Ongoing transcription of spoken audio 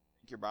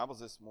Take your Bibles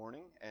this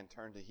morning and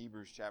turn to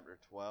Hebrews chapter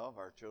 12.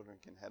 Our children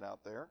can head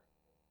out there.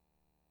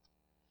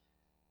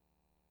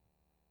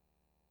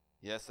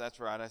 Yes, that's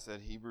right. I said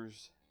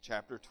Hebrews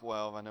chapter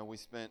 12. I know we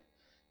spent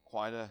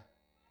quite a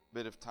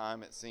bit of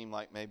time, it seemed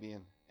like maybe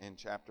in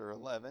chapter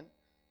 11,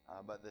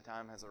 but the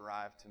time has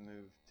arrived to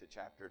move to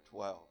chapter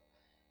 12.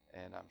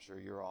 And I'm sure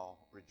you're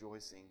all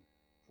rejoicing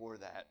for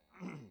that.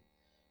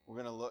 We're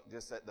going to look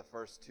just at the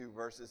first two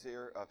verses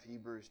here of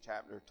Hebrews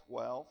chapter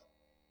 12.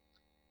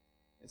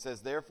 It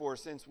says, "Therefore,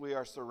 since we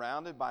are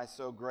surrounded by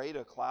so great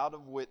a cloud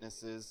of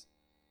witnesses,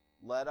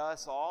 let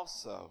us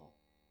also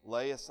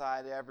lay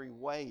aside every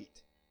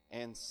weight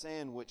and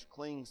sin which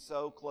clings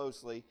so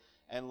closely,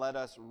 and let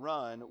us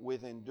run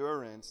with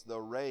endurance the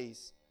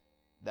race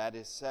that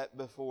is set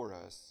before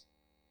us,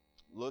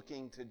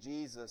 looking to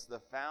Jesus, the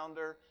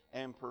founder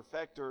and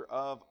perfecter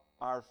of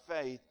our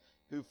faith,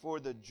 who for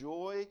the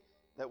joy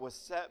that was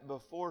set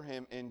before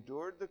him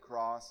endured the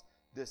cross,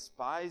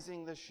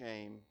 despising the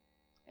shame,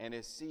 and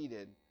is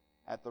seated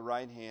at the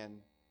right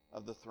hand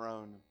of the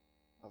throne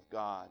of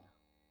God."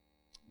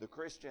 The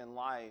Christian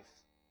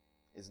life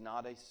is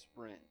not a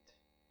sprint.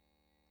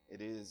 It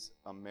is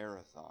a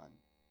marathon.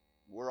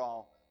 We're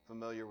all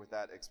familiar with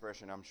that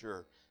expression, I'm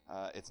sure.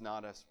 It's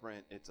not a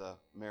sprint, it's a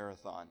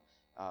marathon.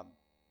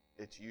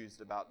 It's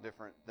used about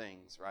different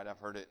things, right? I've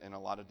heard it in a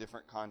lot of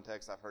different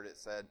contexts. I've heard it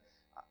said,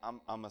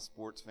 I'm a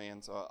sports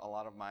fan, so a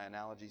lot of my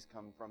analogies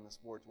come from the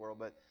sports world,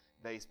 but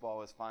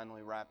baseball is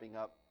finally wrapping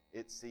up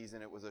its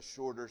season. It was a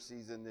shorter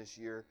season this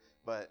year,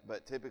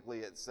 but typically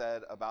it's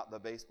said about the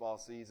baseball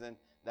season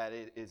that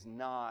it is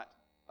not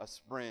a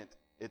sprint,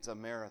 it's a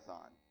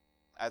marathon.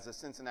 As a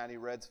Cincinnati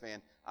Reds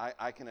fan,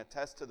 I can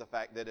attest to the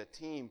fact that a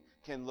team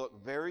can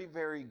look very,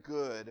 very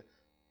good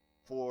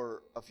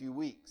for a few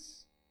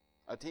weeks.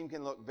 A team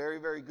can look very,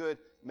 very good,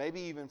 maybe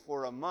even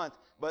for a month.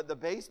 But the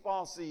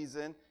baseball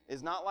season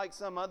is not like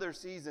some other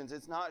seasons.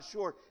 It's not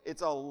short.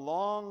 It's a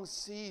long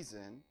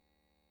season.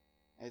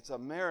 It's a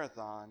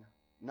marathon,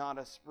 not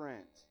a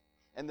sprint.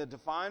 And the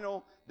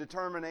final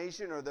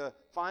determination or the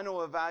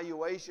final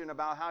evaluation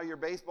about how your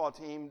baseball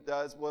team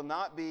does will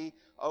not be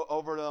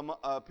over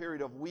a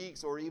period of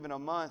weeks or even a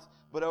month,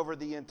 but over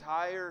the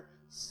entire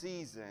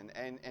season.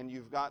 And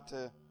you've got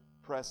to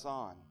press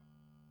on.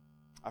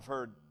 I've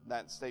heard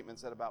that statement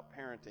said about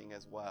parenting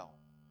as well.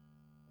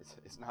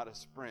 It's not a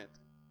sprint.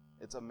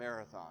 It's a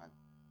marathon.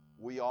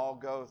 We all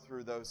go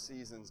through those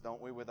seasons,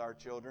 don't we, with our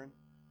children?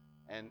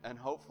 And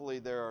hopefully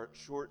there are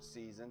short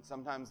seasons.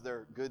 Sometimes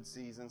they're good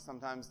seasons.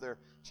 Sometimes they're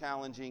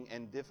challenging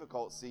and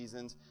difficult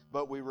seasons.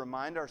 But we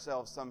remind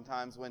ourselves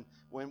sometimes when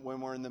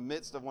we're in the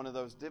midst of one of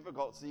those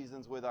difficult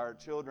seasons with our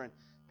children,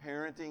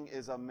 parenting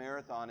is a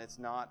marathon. It's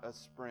not a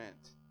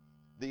sprint.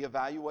 The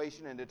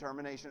evaluation and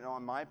determination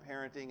on my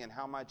parenting and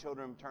how my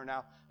children turn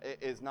out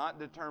is not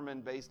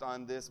determined based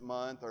on this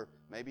month or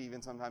maybe even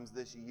sometimes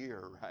this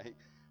year, right?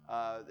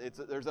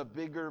 There's a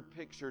bigger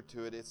picture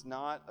to it. It's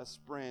not a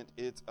sprint,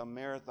 it's a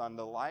marathon.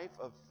 The life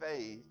of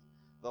faith,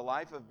 the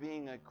life of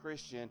being a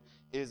Christian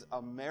is a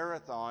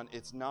marathon.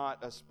 It's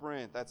not a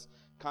sprint. That's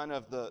kind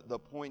of the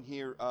point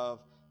here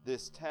of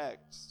this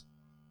text.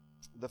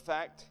 The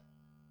fact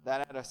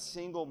that at a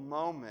single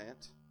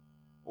moment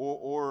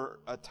or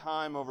a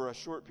time over a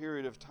short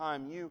period of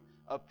time, you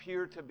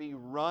appear to be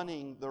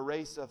running the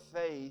race of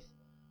faith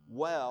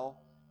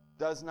well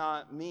does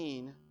not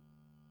mean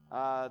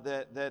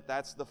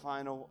that's the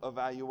final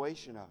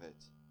evaluation of it.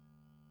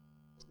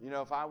 You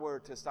know, if I were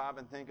to stop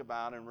and think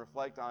about and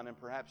reflect on, and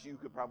perhaps you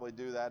could probably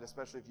do that,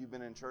 especially if you've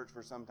been in church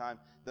for some time,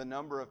 the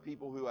number of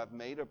people who have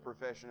made a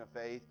profession of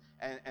faith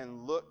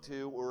and look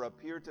to or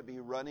appear to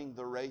be running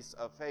the race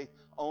of faith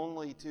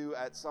only to,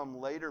 at some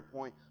later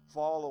point,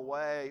 fall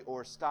away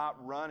or stop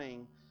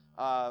running,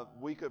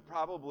 we could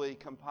probably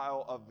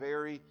compile a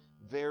very,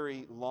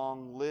 very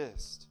long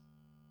list.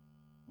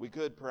 We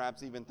could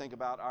perhaps even think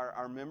about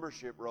our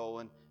membership roll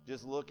and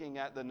just looking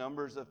at the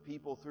numbers of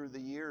people through the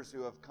years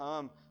who have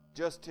come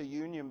just to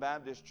Union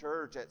Baptist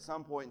Church at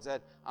some point and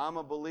said, I'm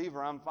a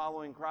believer, I'm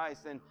following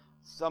Christ, and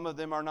some of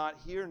them are not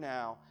here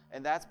now.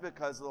 And that's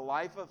because the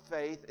life of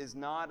faith is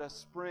not a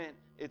sprint,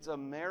 it's a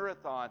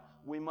marathon.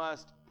 We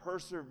must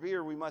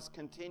persevere, we must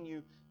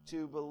continue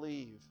to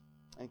believe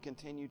and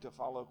continue to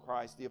follow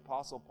Christ. The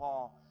Apostle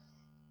Paul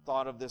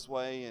thought of this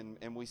way,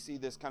 and we see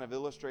this kind of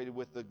illustrated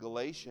with the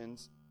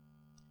Galatians.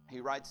 He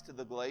writes to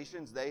the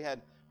Galatians, they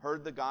had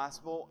heard the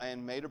gospel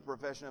and made a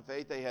profession of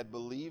faith. They had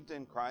believed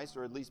in Christ,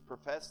 or at least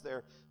professed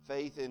their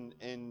faith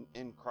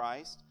in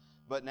Christ.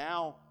 But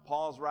now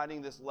Paul's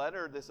writing this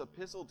letter, this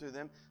epistle to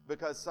them,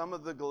 because some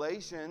of the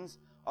Galatians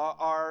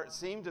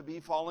seem to be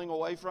falling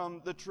away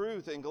from the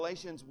truth. In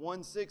Galatians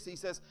 1:6, he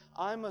says,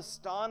 I'm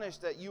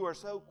astonished that you are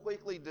so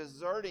quickly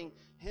deserting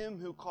him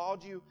who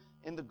called you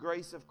in the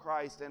grace of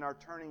Christ and are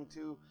turning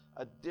to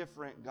a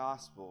different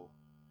gospel.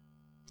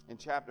 In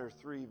chapter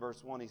 3,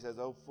 verse 1, he says,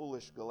 O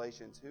foolish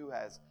Galatians, who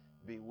has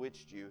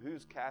bewitched you?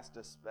 Who's cast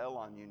a spell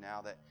on you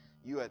now that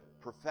you had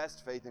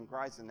professed faith in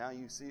Christ and now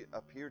you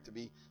appear to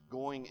be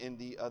going in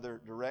the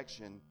other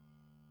direction?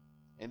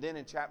 And then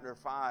in chapter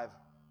 5,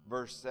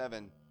 verse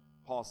 7,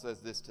 Paul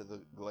says this to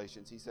the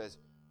Galatians. He says,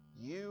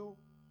 you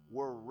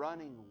were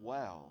running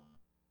well.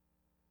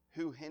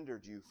 Who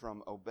hindered you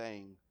from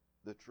obeying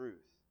the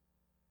truth?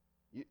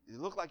 You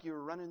looked like you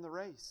were running the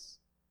race.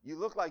 You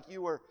looked like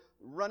you were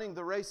running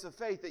the race of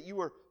faith, that you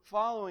were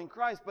following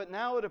Christ. But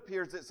now it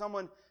appears that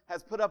someone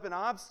has put up an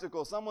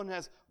obstacle. Someone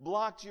has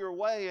blocked your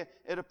way.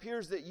 It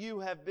appears that you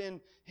have been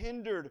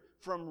hindered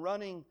from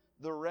running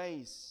the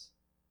race.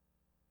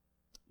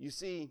 You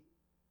see,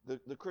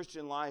 the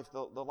Christian life,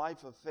 the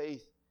life of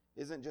faith,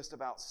 isn't just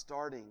about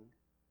starting.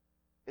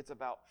 It's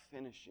about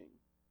finishing.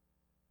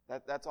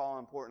 That's all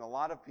important. A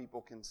lot of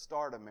people can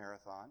start a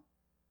marathon.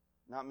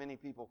 Not many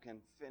people can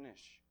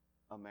finish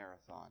a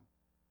marathon.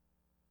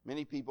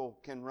 Many people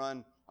can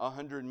run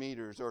 100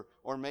 meters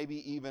or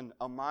maybe even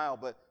a mile,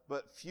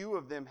 but few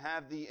of them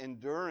have the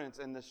endurance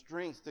and the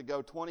strength to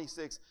go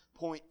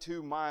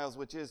 26.2 miles,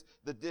 which is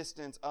the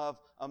distance of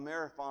a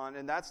marathon.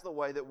 And that's the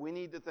way that we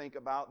need to think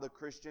about the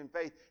Christian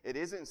faith. It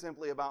isn't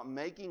simply about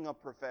making a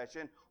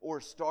profession or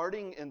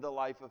starting in the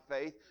life of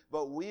faith,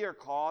 but we are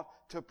called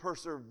to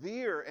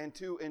persevere and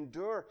to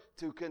endure,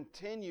 to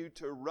continue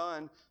to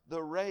run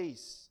the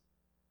race.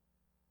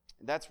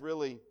 That's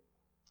really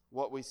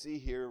what we see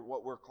here,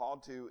 what we're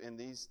called to in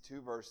these two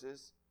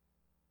verses.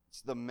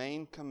 It's the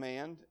main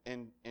command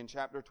in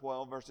chapter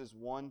 12, verses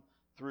 1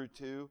 through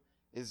 2,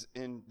 is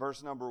in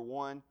verse number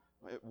 1,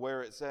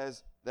 where it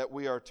says that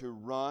we are to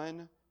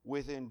run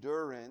with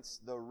endurance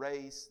the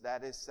race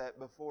that is set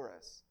before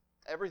us.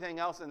 Everything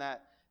else in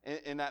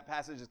that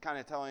passage is kind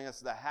of telling us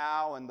the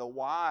how and the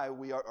why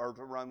we are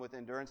to run with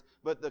endurance.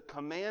 But the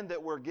command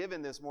that we're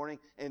given this morning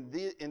in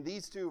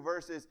these two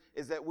verses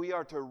is that we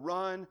are to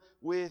run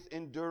with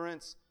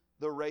endurance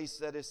the race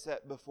that is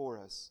set before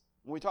us.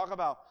 When we talk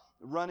about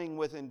running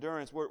with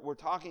endurance, we're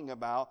talking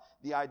about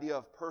the idea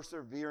of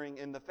persevering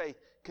in the faith,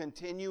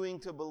 continuing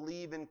to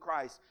believe in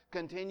Christ,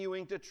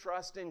 continuing to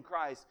trust in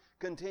Christ,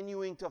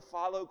 continuing to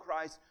follow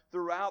Christ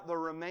throughout the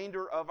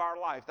remainder of our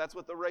life. That's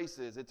what the race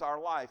is. It's our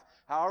life.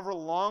 However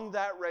long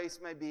that race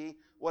may be,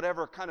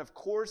 whatever kind of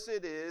course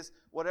it is,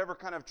 whatever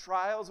kind of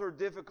trials or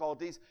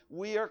difficulties,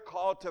 we are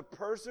called to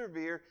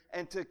persevere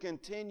and to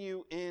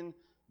continue in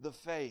the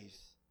faith.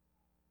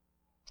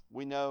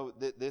 We know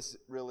that this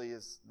really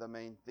is the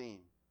main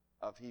theme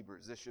of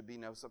Hebrews. This should be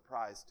no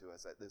surprise to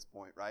us at this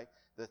point, right?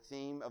 The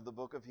theme of the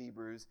book of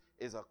Hebrews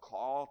is a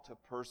call to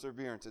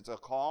perseverance. It's a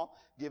call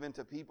given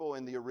to people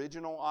in the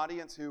original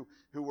audience who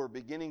were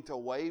beginning to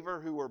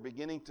waver, who were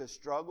beginning to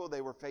struggle.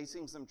 They were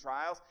facing some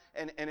trials,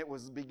 and it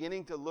was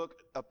beginning to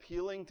look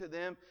appealing to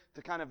them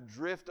to kind of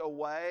drift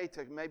away,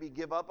 to maybe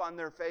give up on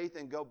their faith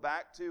and go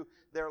back to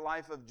their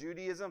life of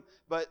Judaism.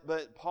 But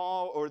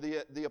Paul, or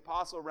the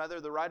apostle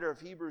rather, the writer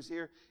of Hebrews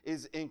here,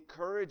 is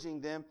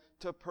encouraging them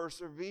to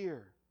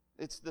persevere.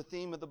 It's the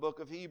theme of the book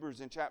of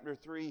Hebrews in chapter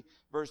 3,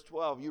 verse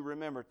 12. You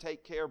remember,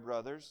 take care,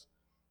 brothers,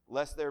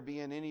 lest there be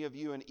in any of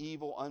you an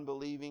evil,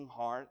 unbelieving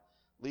heart,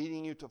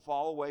 leading you to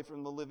fall away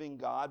from the living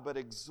God, but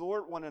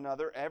exhort one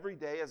another every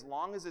day, as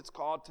long as it's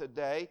called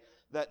today,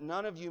 that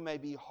none of you may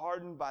be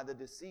hardened by the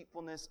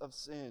deceitfulness of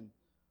sin.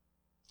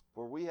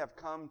 For we have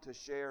come to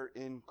share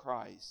in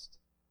Christ.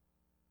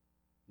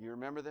 You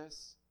remember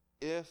this?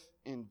 If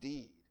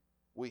indeed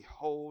we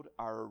hold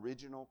our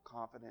original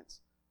confidence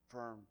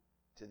firm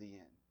to the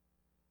end.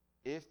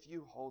 If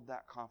you hold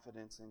that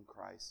confidence in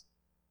Christ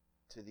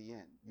to the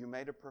end. You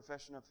made a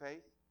profession of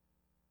faith?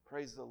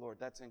 Praise the Lord.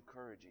 That's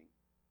encouraging.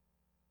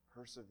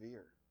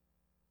 Persevere.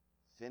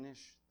 Finish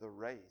the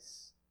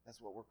race.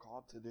 That's what we're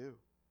called to do.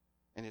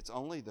 And it's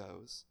only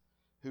those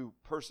who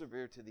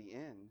persevere to the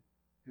end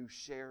who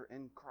share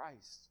in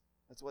Christ.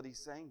 That's what he's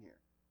saying here.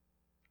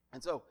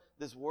 And so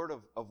this word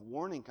of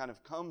warning kind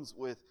of comes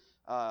with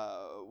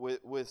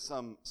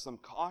some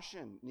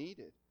caution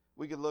needed.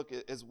 We could look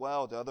at, as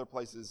well, to other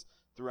places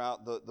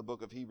throughout the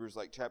book of Hebrews,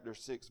 like chapter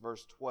 6,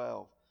 verse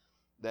 12,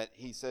 that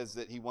he says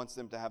that he wants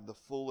them to have the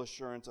full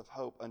assurance of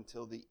hope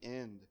until the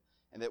end,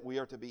 and that we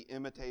are to be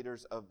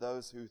imitators of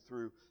those who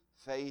through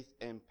faith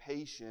and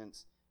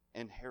patience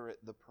inherit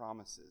the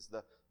promises.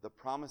 The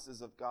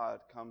promises of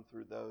God come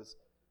through those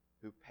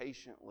who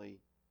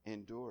patiently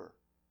endure.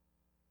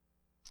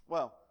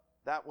 Well,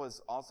 that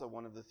was also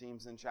one of the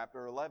themes in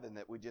chapter 11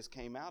 that we just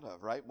came out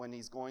of, right? When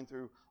he's going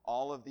through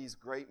all of these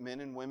great men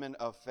and women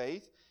of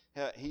faith,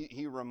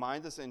 he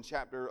reminds us in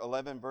chapter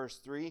 11, verse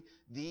 3,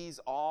 these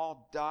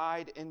all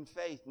died in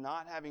faith,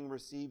 not having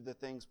received the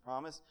things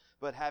promised,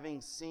 but having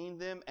seen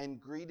them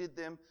and greeted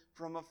them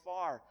from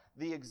afar.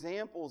 The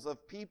examples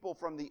of people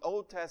from the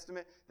Old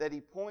Testament that he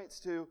points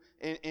to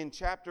in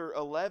chapter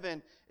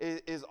 11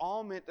 is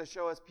all meant to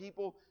show us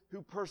people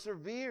who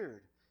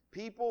persevered.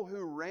 People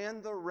who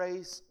ran the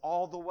race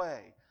all the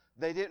way.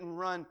 They didn't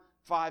run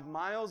 5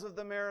 miles of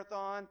the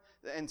marathon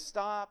and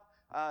stop.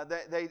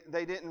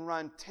 They didn't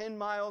run 10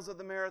 miles of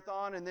the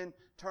marathon and then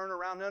turn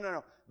around.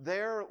 No.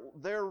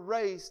 Their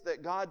race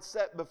that God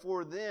set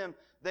before them,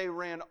 they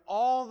ran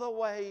all the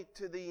way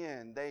to the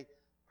end. They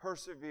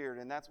persevered,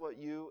 and that's what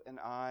you and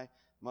I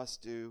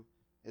must do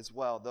as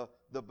well.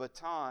 The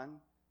baton,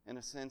 in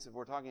a sense, if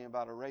we're talking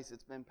about a race,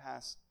 it's been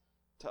passed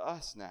to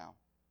us now.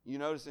 You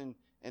notice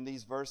in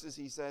these verses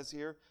he says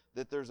here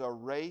that there's a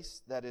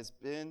race that has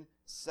been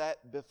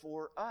set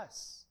before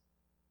us.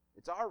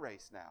 It's our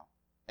race now.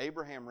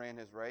 Abraham ran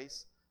his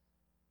race.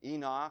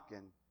 Enoch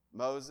and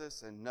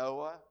Moses and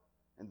Noah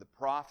and the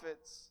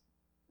prophets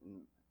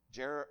and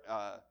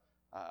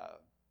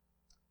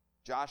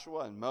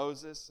Joshua and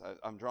Moses.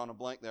 I'm drawing a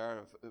blank there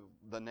of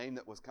the name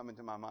that was coming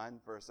to my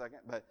mind for a second.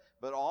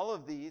 But all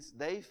of these,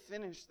 they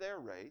finished their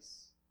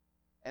race.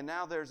 And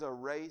now there's a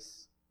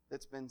race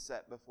that's been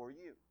set before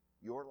you,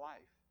 your life.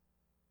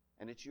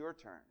 And it's your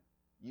turn.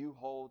 You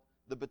hold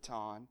the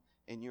baton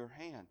in your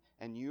hand,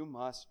 and you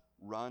must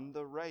run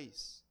the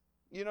race.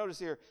 You notice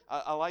here,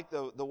 I like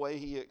the way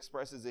he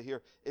expresses it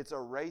here. It's a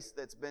race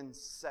that's been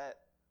set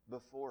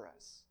before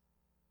us.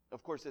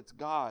 Of course, it's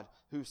God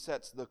who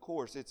sets the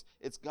course.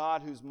 It's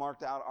God who's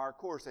marked out our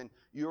course, and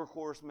your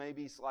course may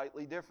be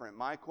slightly different.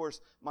 My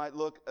course might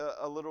look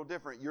a little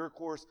different. Your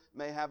course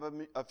may have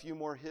a few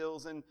more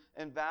hills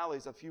and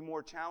valleys, a few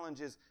more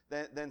challenges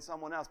than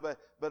someone else.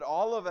 But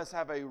all of us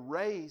have a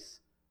race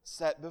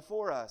set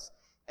before us.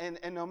 And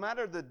no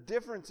matter the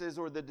differences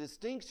or the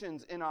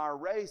distinctions in our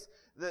race,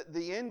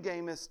 the end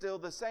game is still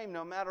the same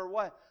no matter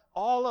what.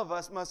 All of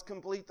us must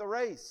complete the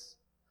race.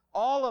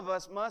 All of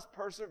us must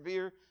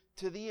persevere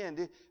to the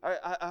end.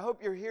 I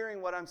hope you're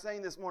hearing what I'm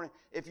saying this morning.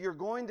 If you're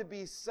going to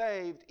be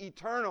saved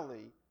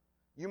eternally,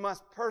 you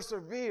must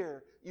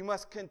persevere. You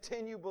must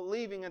continue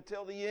believing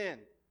until the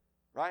end.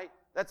 Right?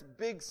 That's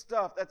big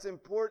stuff. That's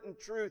important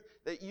truth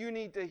that you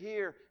need to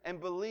hear and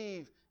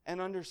believe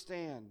and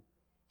understand.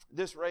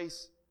 This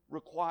race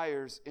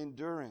requires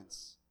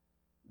endurance.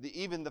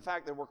 Even the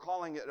fact that we're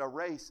calling it a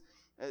race,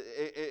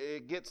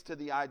 it gets to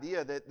the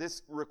idea that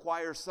this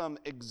requires some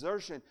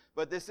exertion.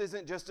 But this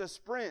isn't just a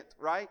sprint,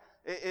 right?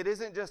 It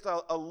isn't just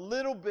a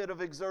little bit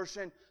of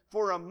exertion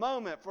for a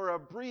moment, for a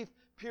brief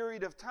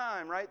period of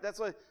time, right?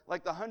 That's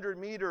like the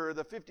 100-meter or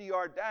the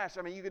 50-yard dash.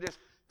 I mean, you could just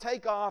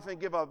take off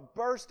and give a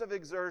burst of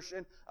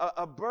exertion,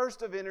 a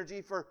burst of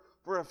energy for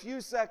a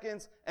few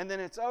seconds, and then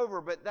it's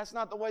over. But that's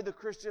not the way the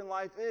Christian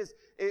life is.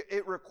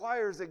 It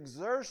requires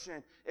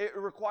exertion. It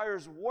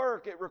requires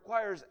work. It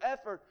requires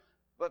effort.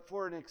 But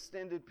for an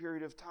extended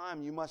period of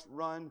time, you must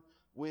run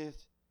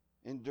with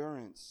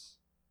endurance.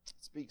 It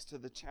speaks to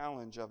the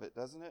challenge of it,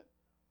 doesn't it?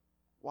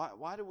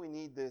 Why do we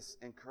need this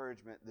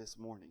encouragement this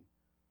morning?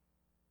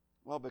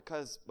 Well,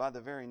 because by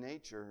the very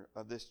nature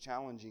of this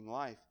challenging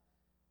life,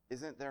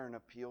 isn't there an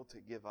appeal to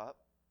give up?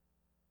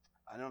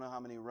 I don't know how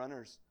many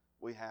runners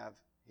we have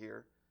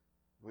here.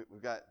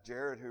 We've got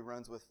Jared who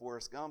runs with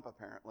Forrest Gump,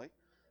 apparently.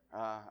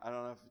 I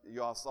don't know if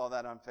you all saw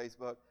that on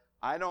Facebook.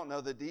 I don't know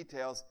the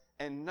details,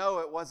 and no,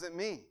 it wasn't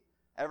me.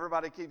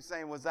 Everybody keeps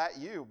saying, was that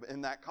you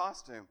in that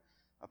costume?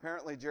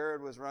 Apparently,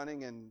 Jared was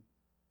running and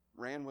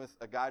ran with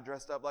a guy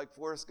dressed up like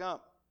Forrest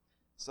Gump.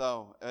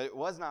 So it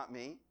was not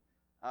me,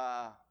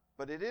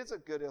 but it is a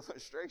good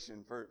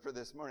illustration for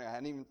this morning. I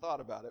hadn't even thought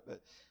about it,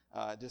 but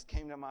it just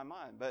came to my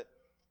mind.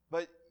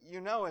 But you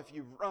know, if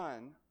you've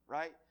run,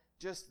 right,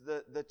 just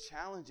the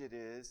challenge it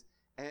is,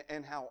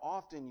 and how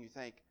often you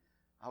think,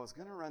 I was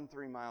going to run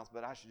 3 miles,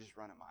 but I should just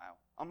run a mile.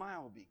 A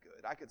mile will be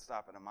good. I could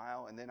stop at a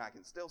mile, and then I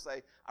can still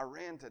say, I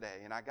ran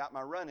today, and I got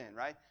my run in,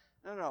 right?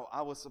 No,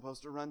 I was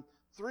supposed to run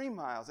 3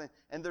 miles.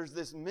 And there's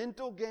this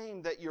mental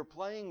game that you're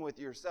playing with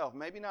yourself.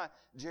 Maybe not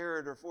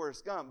Jared or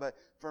Forrest Gump, but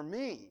for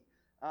me,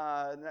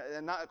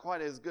 not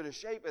quite as good a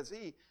shape as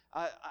he,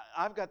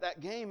 I've got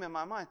that game in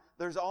my mind.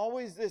 There's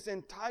always this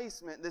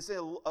enticement, this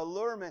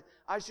allurement.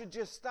 I should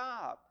just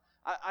stop.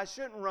 I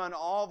shouldn't run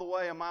all the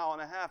way 1.5 miles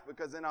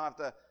because then I'll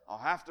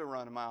have to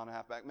run 1.5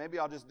 miles back. Maybe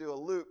I'll just do a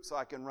loop so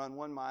I can run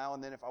 1 mile,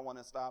 and then if I want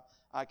to stop,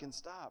 I can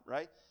stop,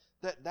 right?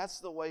 That's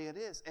the way it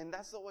is. And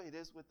that's the way it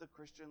is with the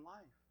Christian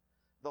life,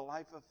 the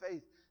life of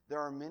faith. There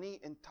are many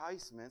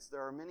enticements,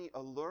 there are many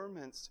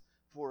allurements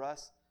for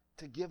us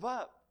to give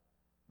up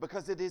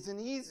because it isn't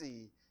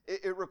easy.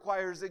 It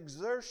requires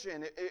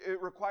exertion.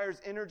 It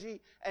requires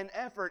energy and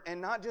effort, and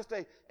not just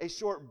a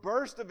short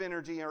burst of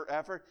energy or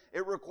effort.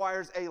 It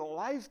requires a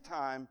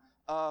lifetime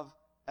of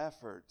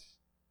effort.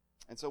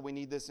 And so we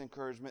need this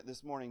encouragement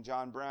this morning.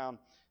 John Brown,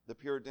 the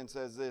Puritan,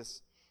 says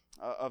this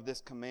of this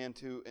command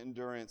to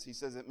endurance. He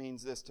says it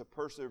means this: to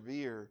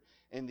persevere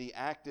in the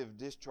active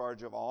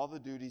discharge of all the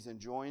duties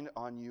enjoined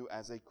on you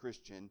as a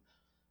Christian,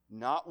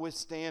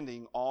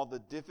 notwithstanding all the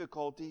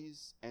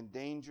difficulties and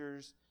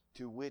dangers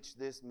to which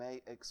this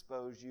may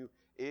expose you.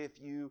 If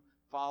you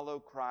follow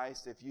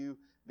Christ, if you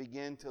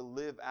begin to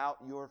live out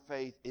your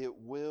faith, it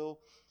will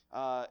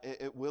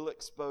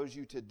expose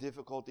you to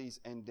difficulties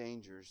and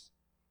dangers.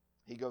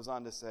 He goes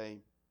on to say,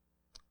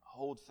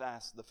 hold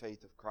fast the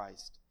faith of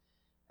Christ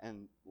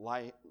and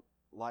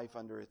life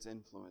under its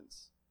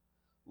influence.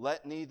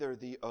 Let neither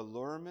the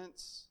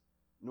allurements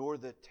nor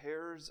the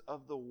terrors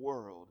of the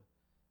world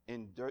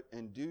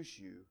induce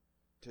you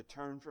to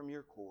turn from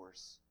your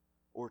course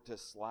or to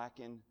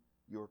slacken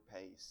your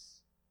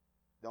pace.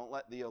 Don't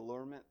let the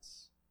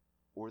allurements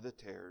or the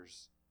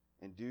terrors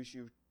induce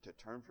you to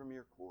turn from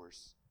your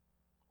course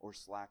or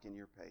slacken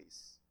your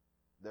pace.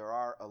 There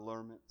are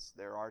allurements,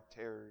 there are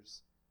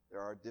terrors,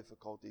 There are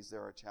difficulties,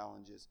 there are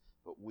challenges,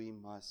 but we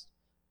must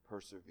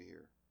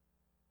persevere.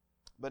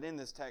 But in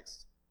this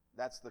text,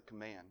 that's the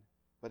command.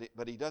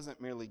 But he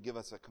doesn't merely give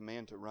us a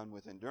command to run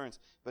with endurance,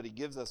 but he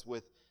gives us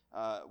with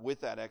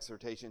that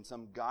exhortation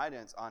some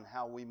guidance on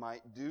how we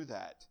might do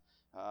that.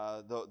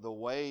 The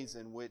ways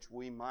in which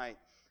we might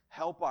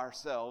help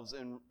ourselves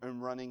in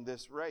running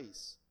this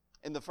race.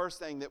 And the first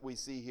thing that we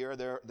see here,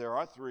 there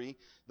are three.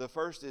 The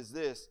first is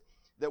this,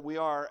 that we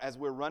are, as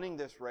we're running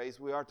this race,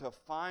 we are to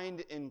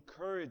find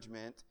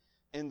encouragement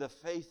in the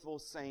faithful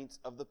saints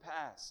of the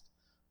past.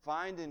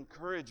 Find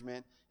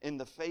encouragement in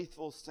the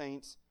faithful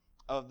saints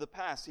of the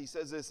past. He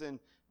says this in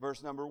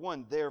verse number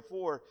 1.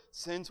 Therefore,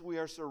 since we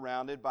are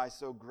surrounded by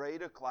so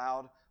great a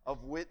cloud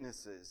of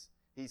witnesses.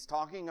 He's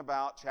talking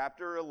about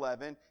chapter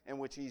 11, in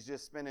which he's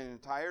just spent an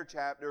entire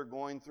chapter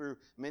going through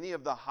many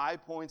of the high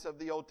points of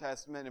the Old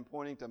Testament and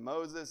pointing to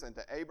Moses and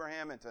to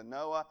Abraham and to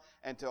Noah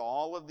and to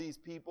all of these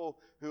people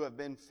who have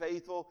been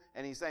faithful.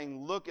 And he's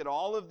saying, look at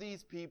all of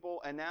these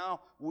people, and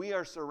now we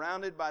are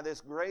surrounded by this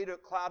great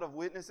cloud of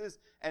witnesses,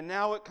 and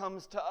now it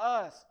comes to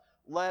us.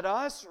 Let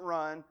us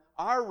run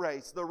our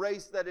race, the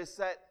race that is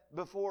set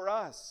before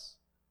us.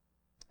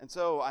 And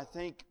so I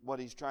think what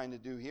he's trying to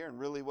do here, and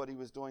really what he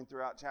was doing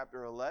throughout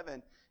chapter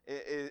 11,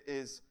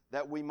 is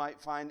that we might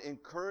find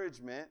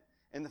encouragement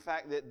in the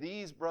fact that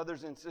these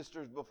brothers and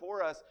sisters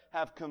before us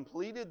have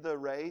completed the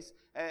race,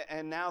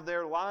 and now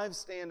their lives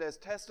stand as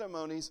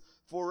testimonies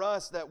for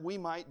us that we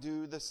might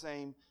do the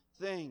same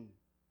thing.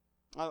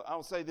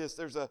 I'll say this,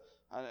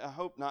 I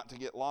hope not to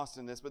get lost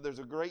in this, but there's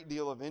a great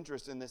deal of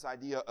interest in this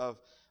idea of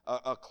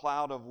a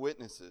cloud of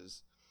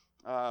witnesses.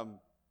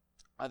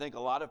 I think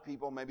a lot of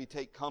people maybe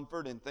take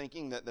comfort in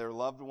thinking that their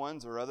loved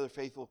ones or other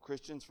faithful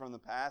Christians from the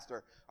past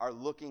are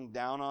looking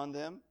down on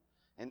them.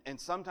 And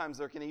sometimes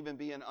there can even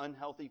be an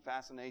unhealthy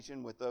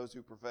fascination with those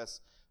who profess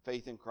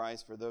faith in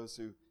Christ. For those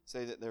who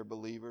say that they're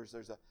believers,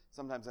 there's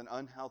sometimes an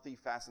unhealthy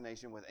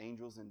fascination with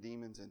angels and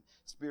demons and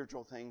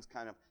spiritual things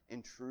kind of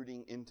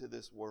intruding into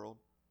this world.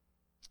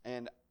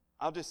 And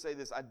I'll just say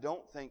this, I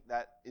don't think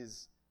that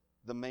is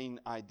the main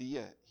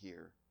idea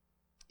here.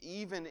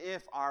 Even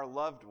if our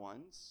loved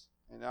ones,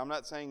 and I'm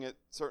not saying it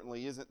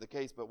certainly isn't the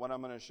case, but what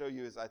I'm going to show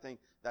you is I think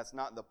that's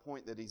not the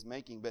point that he's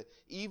making. But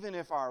even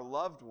if our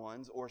loved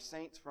ones or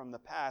saints from the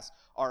past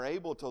are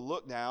able to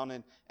look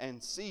down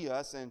and see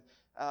us and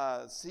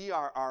see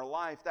our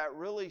life, that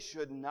really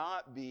should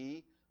not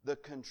be the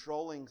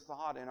controlling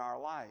thought in our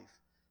life.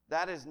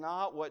 That is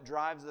not what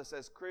drives us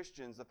as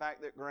Christians. The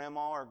fact that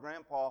grandma or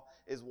grandpa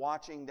is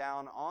watching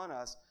down on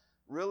us,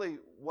 really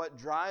what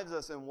drives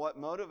us and what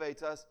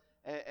motivates us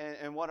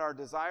and what our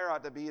desire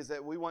ought to be is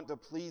that we want to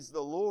please the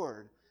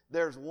Lord.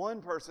 There's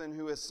one person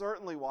who is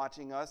certainly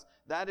watching us.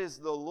 That is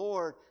the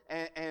Lord.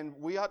 And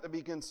we ought to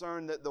be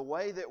concerned that the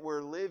way that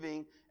we're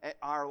living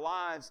our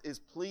lives is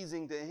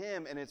pleasing to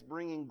Him and it's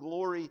bringing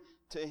glory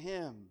to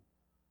Him.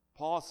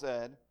 Paul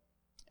said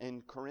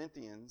in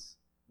Corinthians,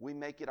 we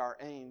make it our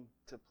aim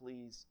to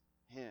please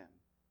Him.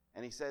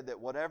 And he said that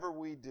whatever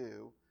we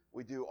do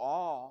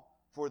all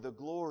for the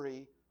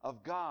glory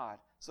of God.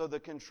 So the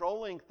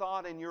controlling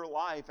thought in your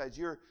life as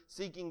you're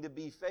seeking to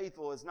be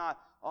faithful is not,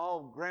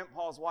 oh,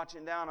 grandpa's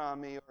watching down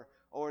on me,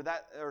 or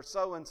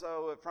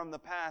so-and-so from the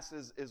past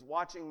is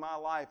watching my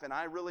life and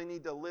I really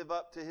need to live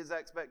up to his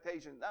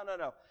expectations.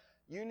 No.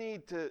 You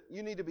need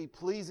to be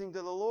pleasing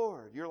to the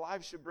Lord. Your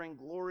life should bring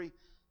glory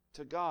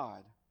to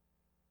God.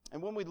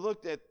 And when we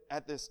looked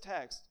at this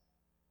text,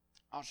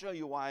 I'll show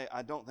you why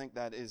I don't think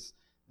that is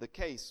the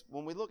case.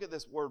 When we look at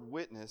this word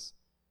witness,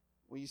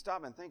 when you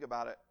stop and think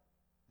about it,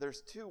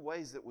 there's two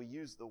ways that we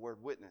use the word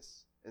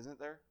witness, isn't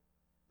there?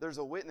 There's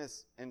a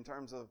witness in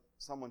terms of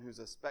someone who's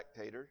a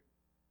spectator.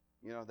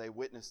 You know, they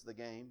witness the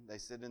game. They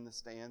sit in the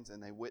stands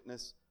and they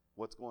witness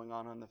what's going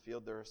on the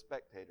field. They're a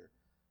spectator.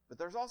 But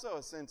there's also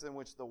a sense in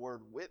which the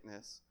word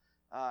witness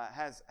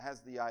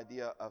has the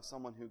idea of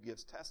someone who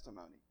gives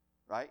testimony,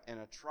 right? In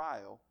a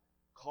trial,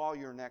 call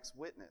your next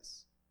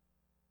witness.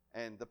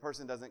 And the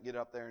person doesn't get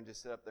up there and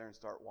just sit up there and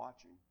start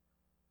watching.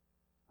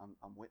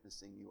 I'm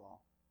witnessing you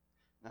all.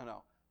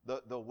 No.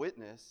 The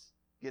witness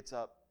gets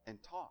up and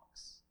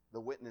talks.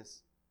 The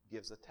witness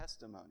gives a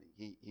testimony.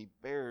 He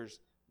bears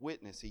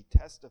witness. He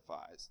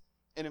testifies.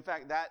 And in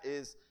fact, that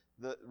is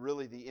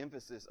really the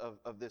emphasis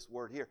of this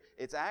word here.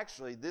 It's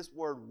actually, this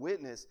word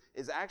witness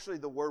is actually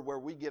the word where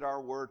we get our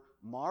word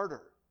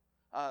martyr.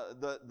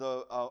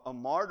 A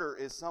martyr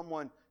is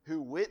someone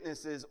who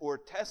witnesses or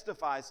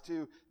testifies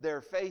to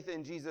their faith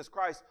in Jesus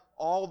Christ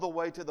all the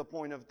way to the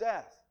point of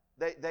death.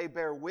 They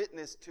bear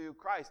witness to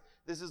Christ.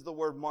 This is the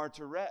word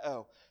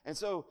martyreo. And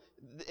so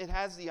it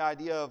has the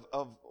idea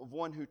of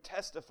one who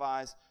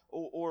testifies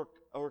or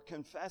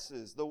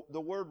confesses.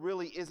 The word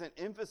really isn't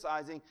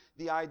emphasizing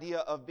the idea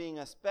of being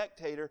a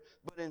spectator,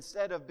 but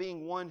instead of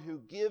being one who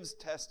gives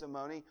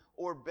testimony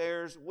or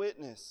bears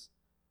witness.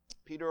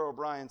 Peter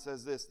O'Brien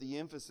says this, the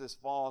emphasis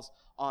falls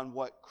on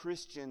what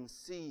Christians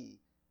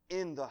see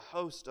in the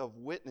host of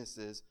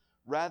witnesses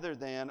rather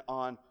than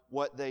on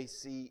what they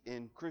see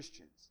in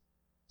Christians.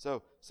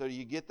 So do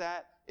you get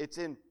that? it's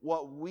in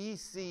what we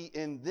see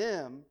in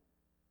them,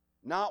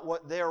 not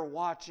what they're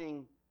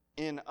watching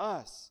in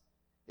us.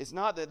 It's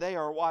not that they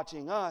are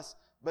watching us,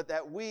 but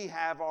that we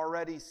have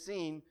already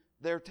seen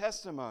their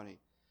testimony.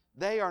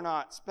 They are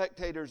not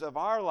spectators of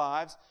our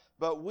lives,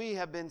 but we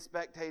have been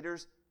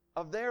spectators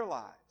of their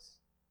lives.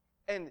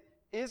 And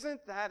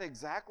isn't that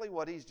exactly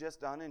what he's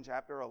just done in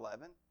chapter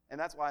 11? And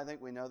that's why I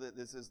think we know that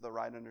this is the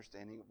right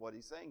understanding of what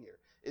he's saying here.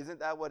 Isn't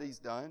that what he's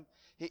done?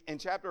 In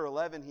chapter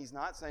 11, he's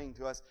not saying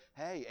to us,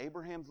 hey,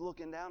 Abraham's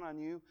looking down on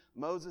you.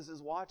 Moses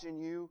is watching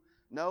you.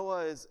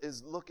 Noah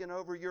is looking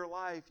over your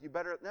life. You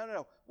better...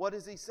 No. What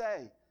does he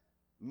say?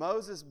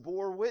 Moses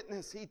bore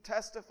witness. He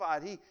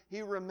testified.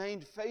 He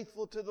remained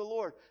faithful to the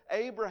Lord.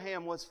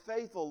 Abraham was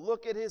faithful.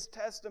 Look at his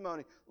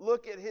testimony.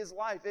 Look at his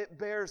life. It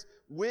bears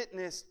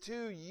witness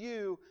to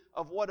you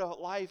of what a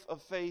life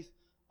of faith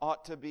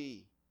ought to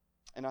be.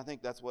 And I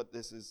think that's what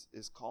this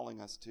is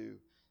calling us to.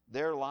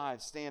 Their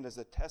lives stand as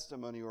a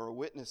testimony or a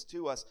witness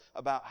to us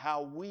about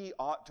how we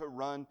ought to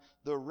run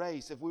the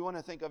race. If we want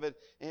to think of it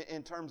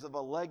in terms of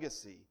a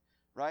legacy,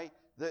 right?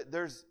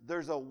 There's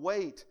a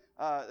weight.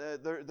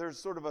 There's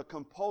sort of a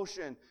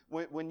compulsion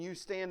when you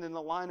stand in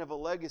the line of a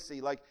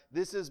legacy. Like,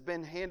 this has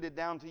been handed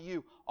down to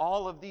you.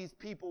 All of these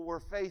people were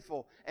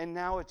faithful, and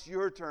now it's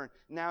your turn.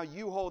 Now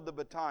you hold the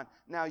baton.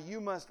 Now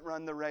you must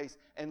run the race.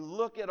 And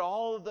look at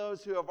all of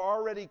those who have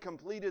already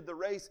completed the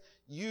race.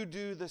 You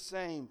do the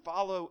same.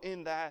 Follow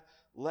in that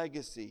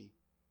legacy.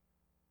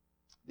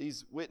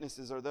 These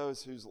witnesses are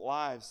those whose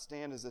lives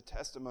stand as a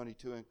testimony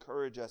to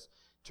encourage us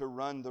to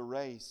run the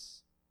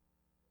race.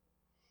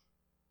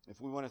 If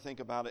we want to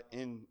think about it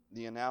in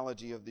the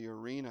analogy of the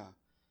arena,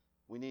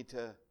 we need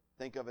to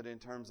think of it in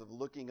terms of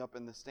looking up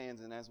in the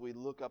stands. And as we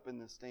look up in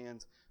the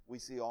stands, we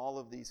see all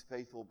of these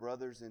faithful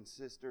brothers and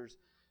sisters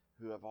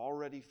who have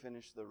already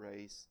finished the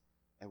race,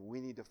 and we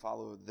need to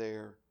follow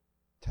their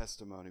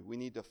testimony. We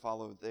need to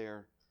follow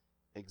their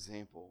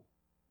example.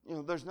 You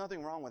know, there's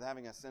nothing wrong with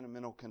having a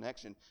sentimental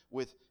connection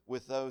with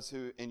those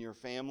who in your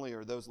family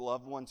or those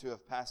loved ones who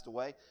have passed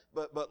away.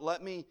 But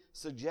let me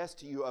suggest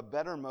to you a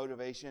better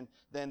motivation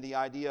than the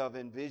idea of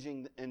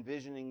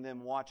envisioning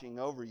them watching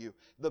over you.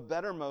 The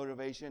better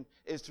motivation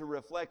is to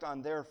reflect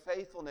on their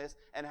faithfulness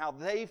and how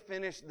they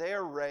finished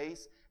their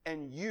race,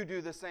 and you do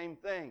the same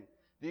thing.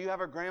 Do you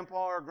have a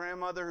grandpa or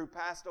grandmother who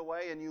passed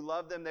away and you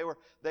love them? They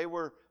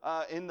were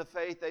in the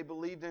faith. They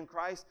believed in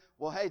Christ.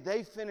 Well, hey,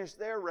 they finished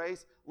their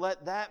race.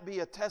 Let that be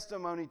a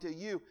testimony to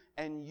you,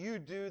 and you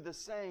do the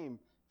same.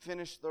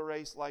 Finish the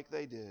race like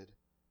they did.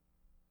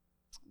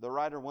 The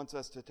writer wants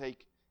us to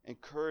take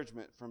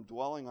encouragement from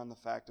dwelling on the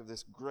fact of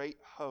this great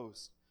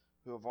host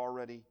who have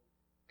already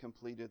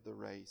completed the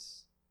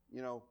race.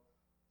 You know,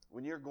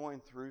 when you're going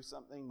through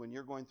something, when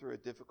you're going through a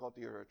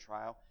difficulty or a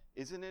trial,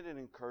 isn't it an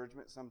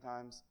encouragement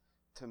sometimes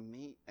to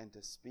meet and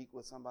to speak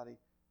with somebody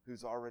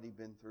who's already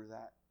been through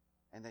that?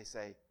 And they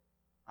say,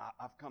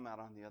 I've come out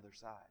on the other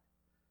side.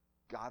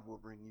 God will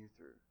bring you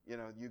through. You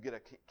know, you get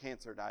a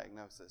cancer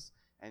diagnosis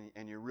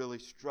and you're really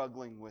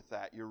struggling with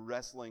that. You're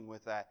wrestling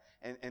with that.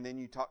 And then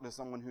you talk to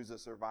someone who's a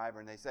survivor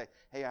and they say,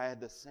 hey, I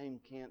had the same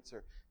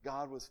cancer.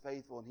 God was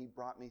faithful and He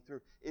brought me through.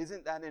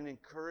 Isn't that an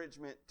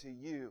encouragement to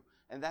you?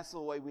 And that's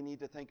the way we need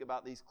to think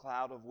about these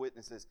cloud of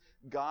witnesses.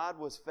 God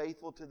was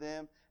faithful to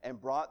them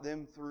and brought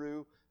them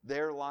through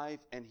their life,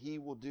 and He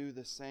will do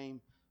the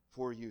same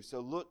for you. So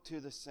look to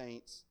the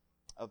saints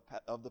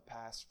of the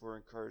past for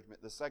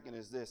encouragement. The second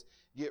is this: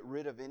 get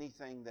rid of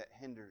anything that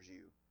hinders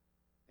you.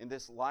 In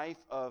this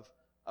life of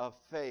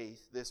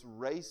faith, this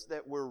race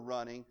that we're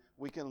running,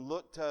 we can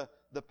look to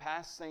the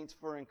past saints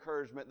for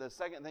encouragement. The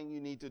second thing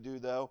you need to do,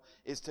 though,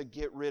 is to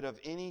get rid of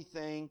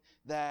anything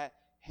that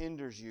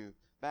hinders you.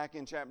 Back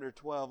in chapter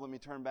 12, let me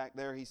turn back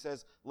there. He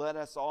says, let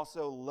us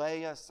also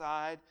lay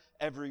aside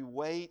every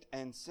weight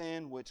and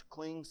sin which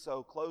clings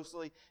so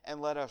closely,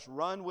 and let us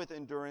run with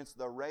endurance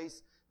the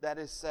race that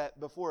is set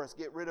before us.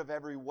 Get rid of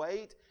every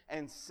weight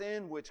and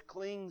sin which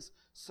clings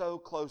so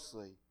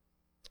closely.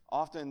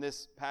 Often in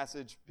this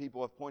passage,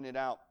 people have pointed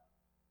out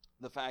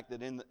the fact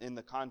that in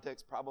the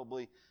context,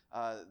 probably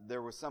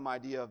there was some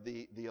idea of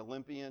the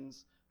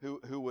Olympians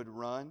who would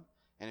run.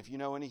 And if you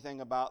know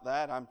anything about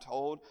that, I'm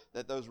told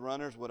that those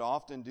runners would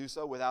often do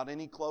so without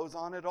any clothes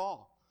on at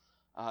all.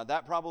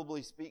 That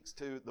probably speaks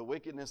to the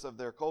wickedness of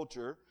their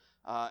culture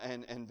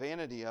and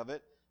vanity of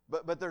it.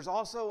 But there's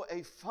also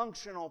a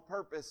functional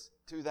purpose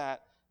to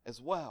that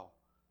as well.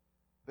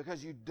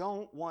 Because you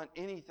don't want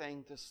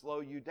anything to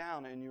slow you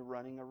down and you're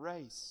running a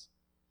race.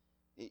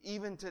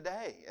 Even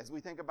today, as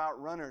we think about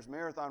runners,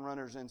 marathon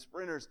runners and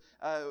sprinters,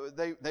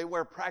 they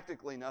wear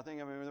practically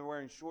nothing. I mean, they're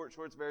wearing shorts,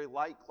 very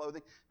light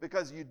clothing,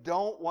 because you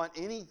don't want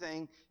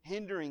anything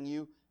hindering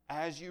you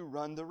as you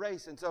run the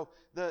race. And so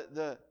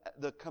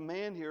the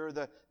command here,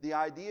 the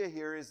idea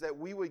here is that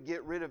we would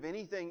get rid of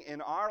anything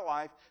in our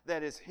life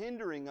that is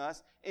hindering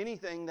us,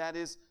 anything that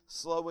is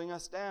slowing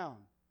us down.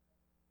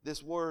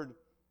 This word,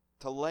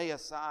 to lay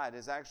aside,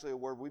 is actually a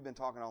word we've been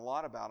talking a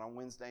lot about on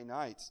Wednesday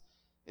nights.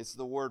 It's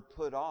the word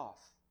put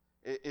off.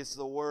 It's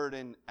the word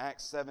in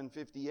Acts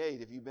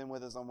 7:58. If you've been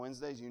with us on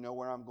Wednesdays, you know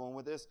where I'm going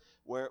with this.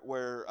 Where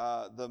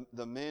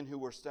the men who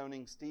were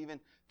stoning Stephen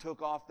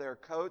took off their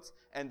coats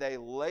and they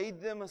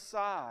laid them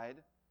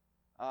aside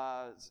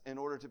in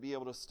order to be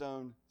able to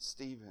stone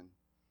Stephen.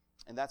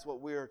 And that's what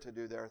we're to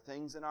do. There are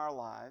things in our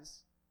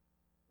lives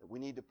that we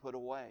need to put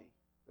away,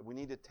 that we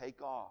need to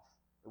take off,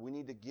 that we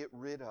need to get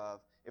rid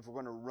of if we're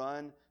going to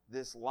run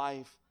this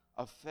life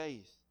of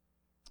faith.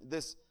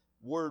 This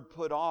word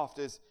put off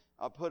is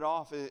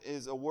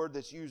a word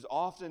that's used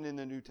often in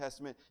the New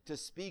Testament to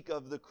speak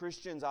of the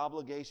Christian's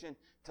obligation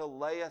to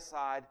lay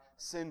aside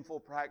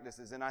sinful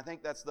practices. And I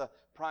think that's the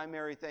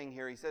primary thing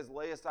here. He says,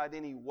 lay aside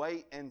any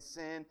weight and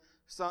sin.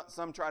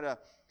 Some try to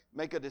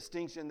make a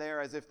distinction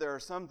there as if there are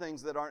some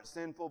things that aren't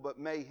sinful but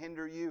may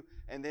hinder you.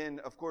 And then,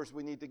 of course,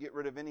 we need to get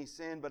rid of any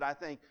sin. But I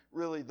think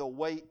really the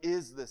weight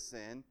is the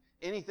sin.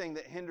 Anything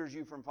that hinders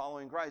you from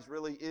following Christ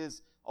really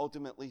is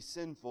ultimately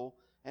sinful.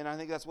 And I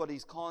think that's what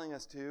he's calling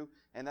us to.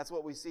 And that's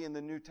what we see in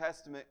the New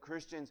Testament.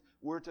 Christians,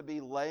 we're to be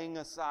laying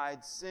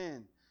aside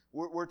sin.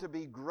 We're to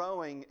be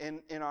growing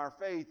in our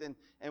faith.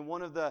 And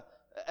one of the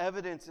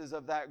evidences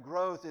of that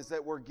growth is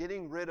that we're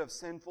getting rid of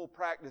sinful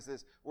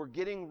practices. We're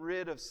getting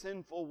rid of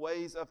sinful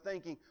ways of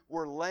thinking.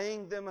 We're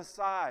laying them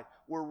aside.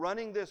 We're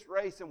running this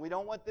race, and we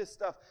don't want this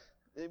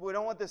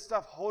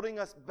stuff holding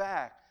us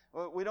back.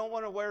 We don't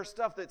want to wear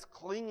stuff that's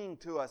clinging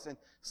to us and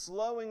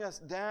slowing us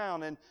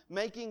down and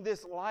making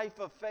this life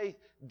of faith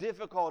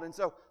difficult. And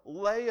so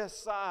lay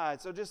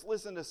aside. So just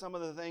listen to some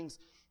of the things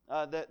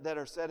that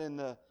are said in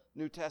the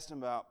New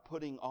Testament about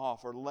putting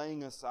off or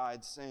laying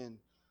aside sin.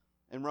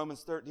 In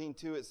Romans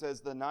 13:2 it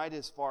says, the night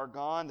is far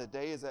gone, the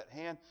day is at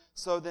hand.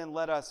 So then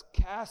let us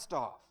cast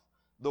off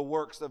the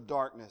works of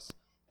darkness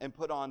and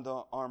put on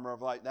the armor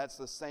of light. That's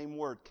the same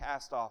word,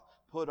 cast off,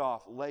 put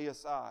off, lay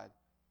aside.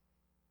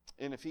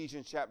 In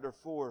Ephesians chapter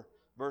 4,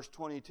 verse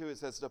 22, it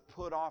says to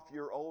put off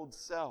your old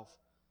self,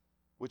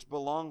 which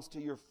belongs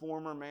to your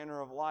former manner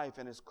of life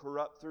and is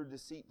corrupt through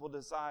deceitful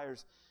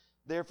desires.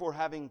 Therefore,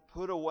 having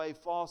put away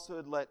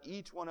falsehood, let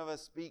each one of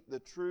us speak the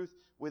truth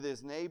with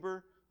his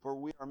neighbor, for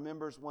we are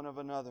members one of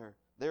another.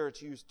 There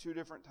it's used two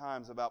different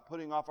times about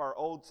putting off our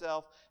old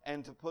self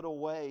and to put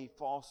away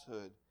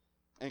falsehood.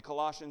 In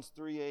Colossians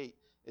 3:8,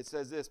 it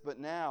says this, but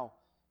now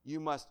you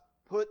must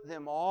put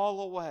them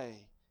all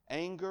away.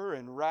 Anger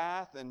and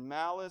wrath and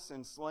malice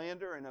and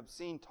slander and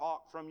obscene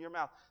talk from your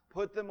mouth.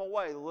 Put them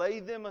away. Lay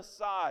them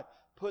aside.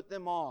 Put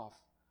them off.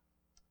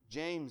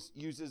 James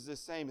uses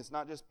this same. It's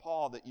not just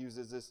Paul that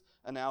uses this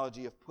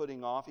analogy of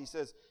putting off. He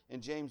says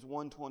in James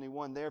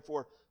 1:21,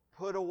 therefore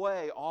put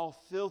away all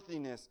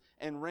filthiness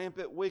and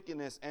rampant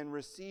wickedness and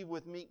receive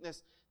with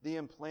meekness the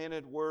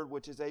implanted word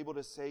which is able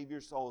to save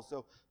your souls.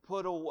 So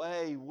put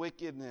away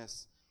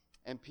wickedness.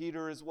 And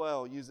Peter as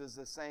well uses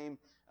the same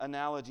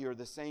analogy or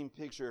the same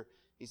picture.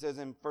 He says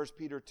in 1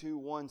 Peter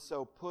 2:1,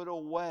 so put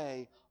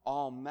away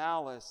all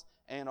malice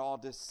and all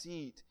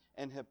deceit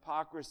and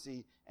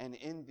hypocrisy and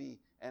envy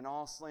and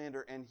all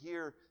slander. And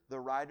here the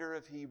writer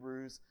of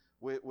Hebrews,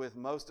 with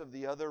most of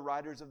the other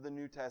writers of the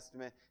New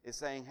Testament, is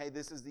saying, hey,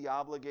 this is the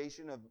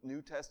obligation of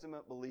New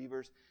Testament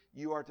believers.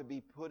 You are to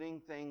be putting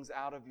things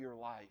out of your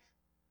life.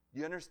 Do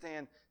you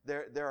understand?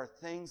 There are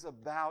things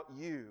about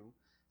you,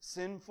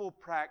 sinful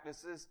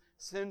practices,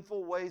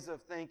 sinful ways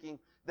of thinking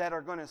that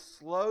are going to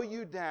slow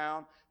you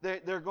down.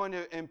 They're going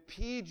to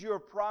impede your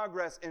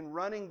progress in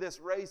running this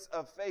race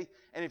of faith.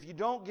 And if you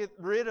don't get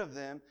rid of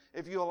them,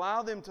 if you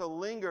allow them to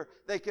linger,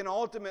 they can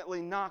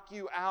ultimately knock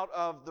you out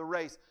of the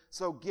race.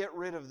 So get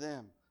rid of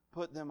them.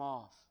 Put them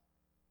off.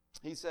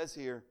 He says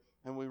here,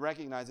 and we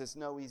recognize it's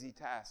no easy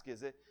task,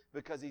 is it?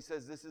 Because he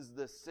says this is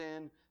the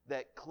sin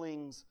that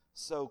clings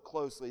so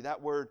closely.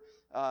 That word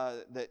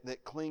that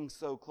clings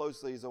so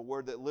closely is a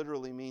word that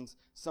literally means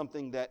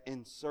something that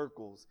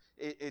encircles.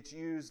 It's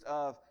used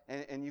of,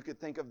 and you could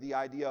think of the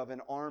idea of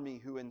an army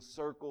who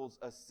encircles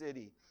a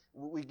city.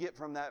 We get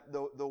from that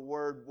the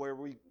word where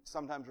we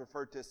sometimes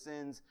refer to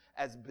sins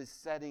as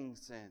besetting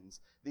sins.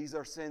 These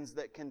are sins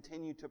that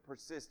continue to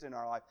persist in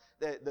our life.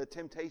 The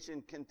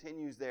temptation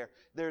continues there.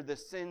 They're the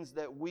sins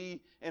that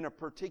we, in a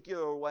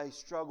particular way,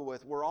 struggle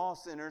with. We're all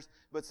sinners,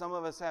 but some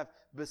of us have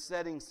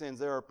besetting sins.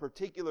 There are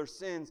particular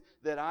sins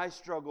that I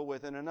struggle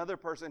with, and another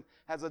person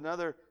has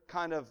another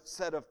kind of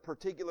set of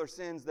particular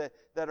sins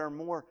that are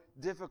more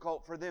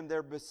difficult for them.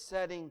 They're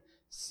besetting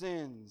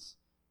sins.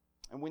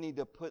 And we need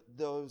to put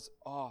those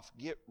off.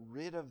 Get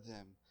rid of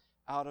them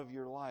out of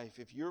your life.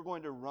 If you're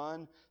going to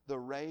run the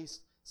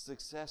race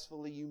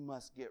successfully, you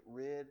must get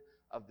rid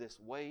of this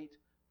weight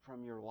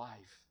from your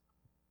life.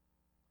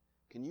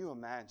 Can you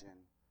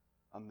imagine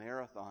a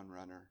marathon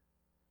runner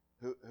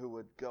who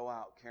would go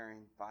out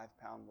carrying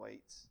 5-pound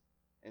weights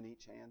in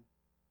each hand?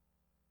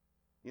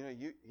 You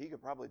know, he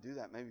could probably do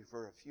that maybe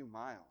for a few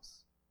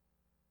miles.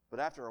 But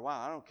after a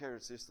while, I don't care,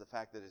 it's just the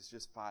fact that it's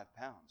just 5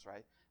 pounds,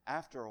 right?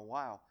 After a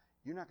while,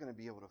 you're not going to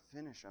be able to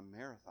finish a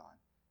marathon,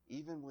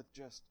 even with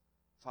just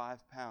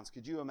 5 pounds.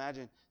 Could you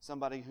imagine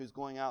somebody who's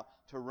going out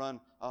to run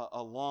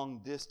a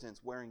long distance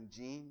wearing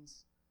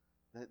jeans?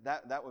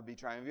 That would be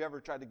trying. Have you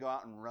ever tried to go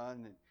out and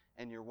run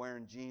and you're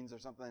wearing jeans or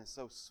something that's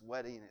so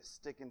sweaty and it's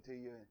sticking to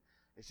you. And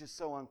it's just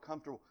so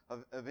uncomfortable.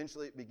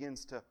 Eventually it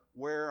begins to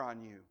wear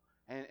on you.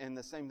 And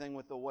the same thing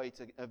with the weights.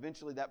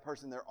 Eventually that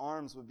person, their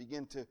arms would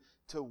begin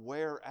to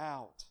wear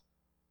out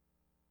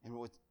and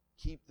would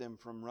keep them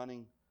from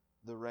running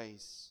the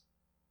race.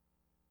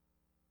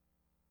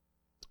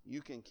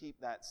 You can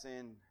keep that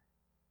sin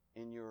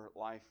in your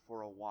life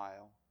for a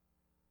while,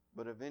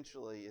 but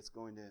eventually it's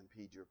going to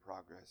impede your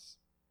progress.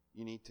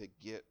 You need to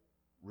get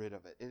rid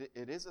of it.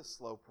 It is a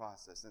slow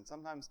process, and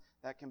sometimes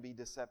that can be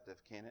deceptive,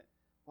 can it?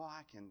 Well,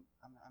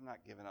 I'm not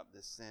giving up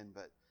this sin,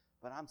 but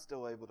I'm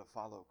still able to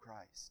follow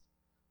Christ.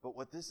 But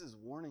what this is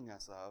warning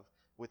us of,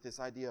 with this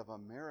idea of a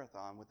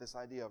marathon, with this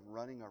idea of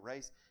running a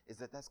race, is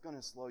that that's going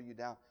to slow you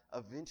down.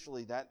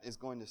 Eventually, that is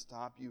going to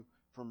stop you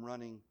from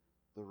running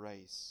the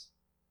race.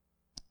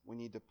 We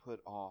need to put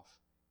off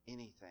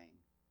anything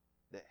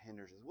that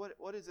hinders us.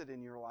 What is it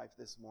in your life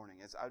this morning?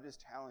 As I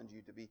just challenge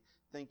you to be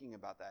thinking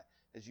about that.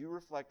 As you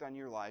reflect on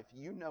your life,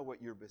 you know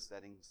what your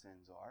besetting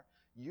sins are.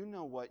 You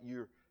know what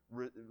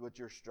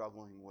you're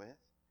struggling with.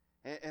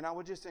 And I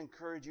would just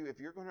encourage you, if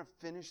you're going to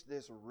finish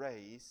this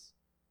race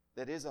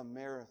that is a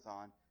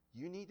marathon,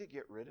 you need to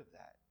get rid of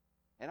that.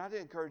 And I'd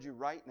encourage you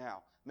right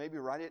now, maybe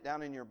write it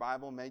down in your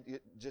Bible, maybe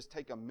just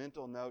take a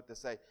mental note to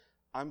say,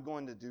 I'm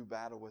going to do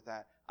battle with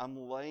that. I'm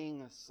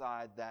laying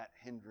aside that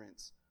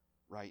hindrance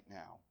right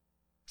now.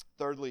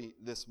 Thirdly,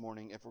 this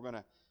morning, if we're going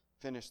to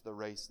finish the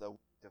race, though,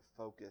 to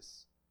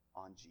focus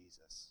on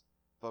Jesus.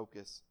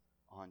 Focus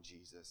on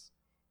Jesus.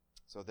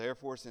 So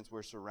therefore, since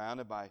we're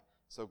surrounded by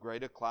so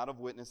great a cloud of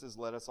witnesses,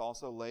 let us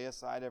also lay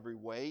aside every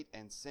weight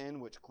and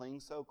sin which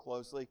clings so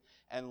closely,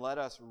 and let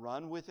us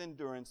run with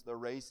endurance the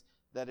race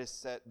that is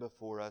set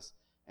before us.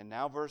 And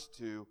now verse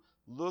 2,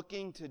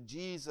 looking to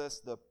Jesus,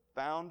 the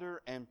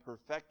founder and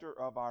perfecter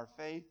of our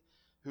faith,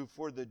 who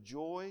for the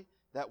joy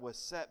that was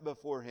set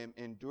before him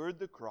endured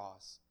the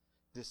cross,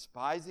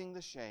 despising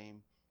the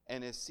shame,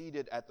 and is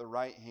seated at the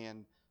right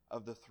hand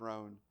of the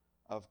throne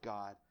of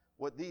God.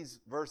 What these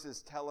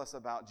verses tell us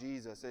about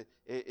Jesus,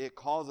 it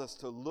calls us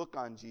to look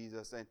on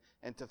Jesus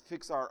and to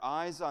fix our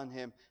eyes on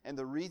him. And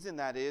the reason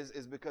that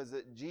is because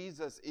that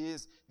Jesus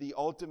is the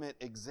ultimate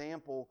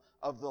example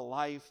of the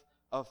life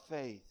of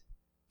faith.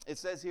 It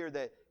says here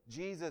that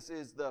Jesus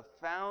is the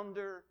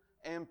founder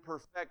and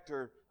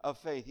perfecter of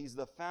faith. He's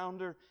the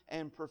founder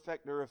and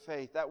perfecter of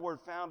faith. That word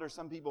founder,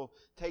 some people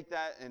take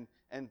that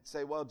and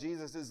say, well,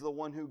 Jesus is the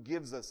one who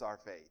gives us our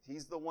faith.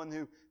 He's the one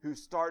who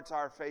starts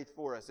our faith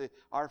for us.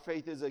 Our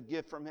faith is a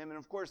gift from him. And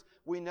of course,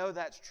 we know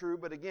that's true.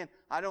 But again,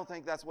 I don't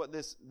think that's what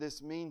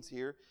this means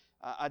here.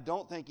 I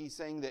don't think he's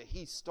saying that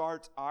he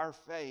starts our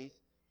faith.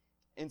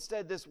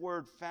 Instead, this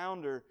word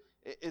founder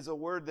is a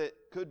word that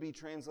could be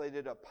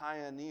translated a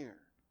pioneer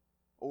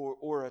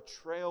or a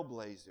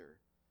trailblazer.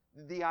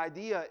 The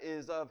idea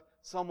is of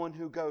someone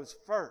who goes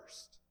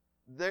first.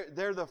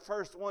 They're the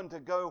first one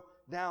to go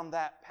down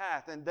that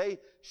path, and they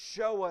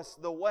show us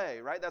the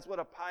way, right? That's what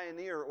a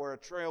pioneer or a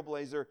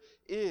trailblazer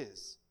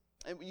is.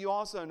 And you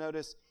also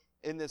notice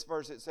in this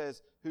verse it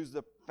says, who's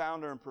the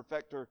founder and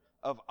perfecter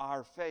of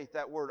our faith.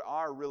 That word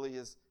 "our" really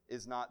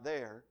is not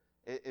there.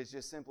 It's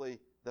just simply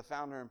the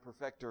founder and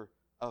perfecter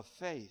of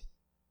faith.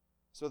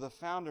 So the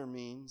founder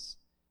means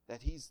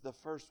that he's the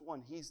first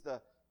one. He's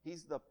the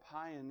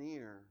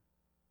pioneer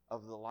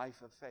of the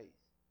life of faith.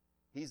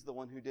 He's the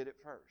one who did it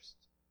first.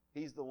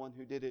 He's the one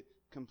who did it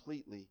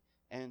completely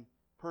and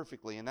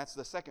perfectly. And that's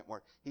the second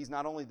word. He's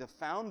not only the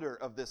founder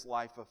of this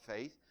life of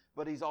faith,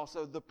 but he's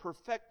also the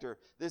perfecter.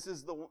 This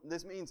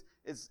means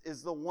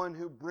is the one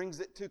who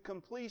brings it to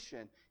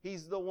completion.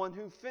 He's the one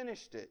who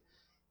finished it.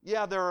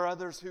 Yeah, there are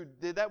others who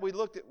did that. We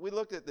looked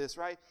at this,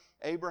 right?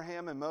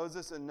 Abraham and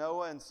Moses and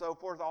Noah and so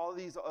forth, all of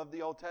these of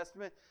the Old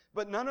Testament.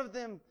 But none of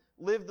them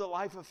lived the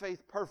life of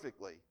faith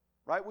perfectly.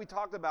 Right? We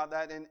talked about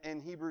that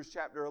in Hebrews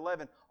chapter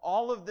 11.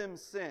 All of them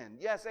sinned.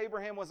 Yes,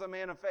 Abraham was a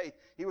man of faith.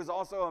 He was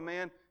also a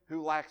man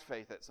who lacked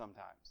faith at some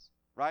times.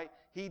 Right?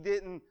 He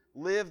didn't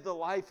live the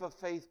life of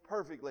faith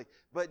perfectly.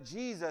 But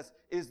Jesus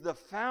is the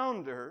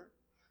founder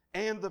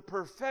and the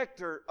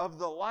perfecter of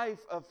the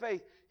life of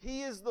faith.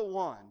 He is the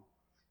one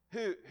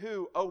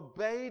who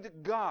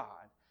obeyed God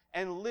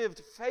and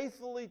lived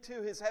faithfully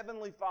to his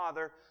heavenly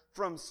Father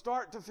from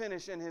start to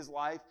finish in his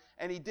life,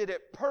 and he did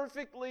it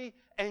perfectly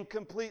and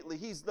completely.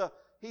 He's the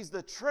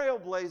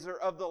trailblazer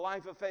of the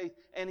life of faith,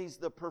 and he's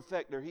the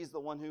perfecter. He's the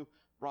one who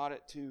brought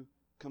it to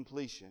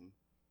completion.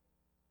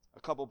 A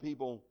couple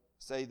people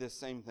say this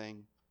same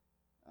thing.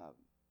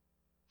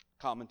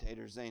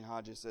 Commentator Zane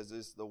Hodges says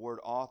this: the word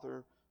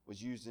author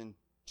was used in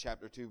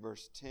chapter 2,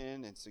 verse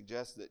 10, and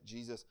suggests that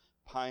Jesus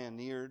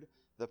pioneered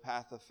the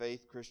path of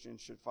faith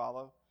Christians should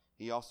follow.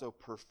 He also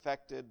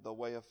perfected the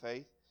way of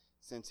faith,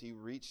 since he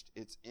reached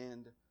its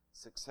end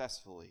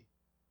successfully.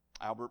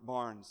 Albert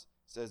Barnes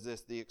says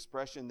this: the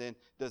expression then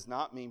does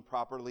not mean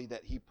properly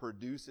that he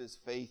produces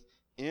faith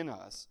in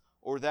us,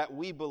 or that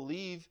we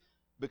believe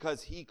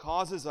because he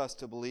causes us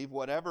to believe,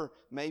 whatever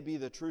may be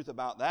the truth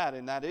about that,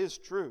 and that is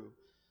true,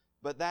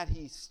 but that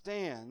he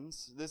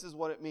stands, this is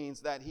what it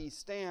means, that he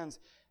stands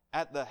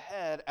at the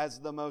head as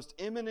the most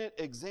eminent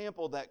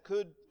example that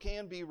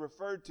can be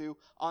referred to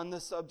on the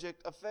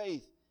subject of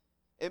faith.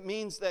 It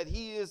means that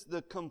he is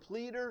the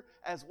completer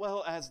as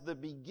well as the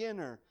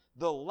beginner,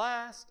 the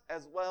last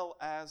as well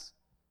as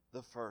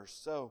the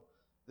first. So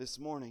this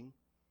morning,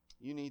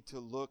 you need to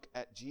look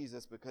at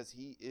Jesus because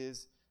he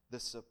is the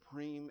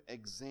supreme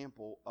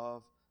example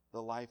of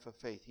the life of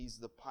faith. He's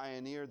the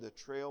pioneer, the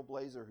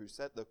trailblazer who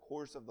set the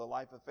course of the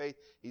life of faith.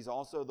 He's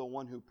also the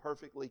one who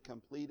perfectly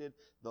completed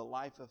the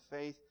life of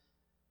faith.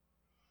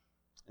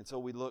 And so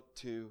we look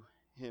to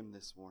him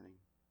this morning.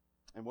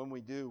 And when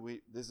we do,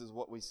 this is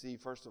what we see.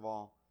 First of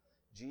all,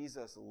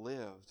 Jesus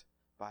lived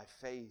by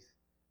faith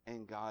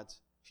in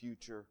God's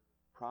future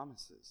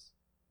promises.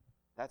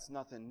 That's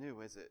nothing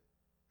new, is it,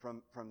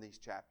 from these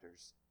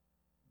chapters?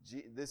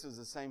 This is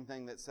the same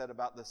thing that's said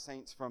about the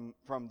saints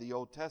from the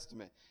Old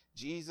Testament.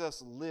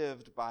 Jesus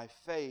lived by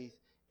faith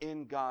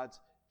in God's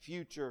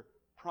future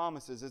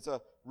promises. It's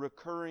a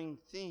recurring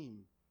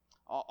theme.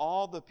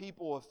 All the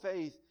people of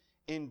faith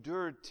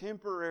endured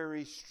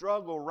temporary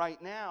struggle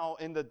right now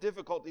in the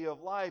difficulty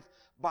of life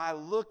by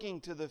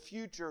looking to the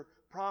future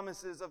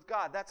promises of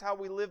God. That's how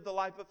we live the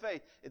life of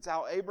faith. It's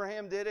how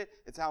Abraham did it.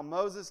 It's how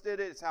Moses did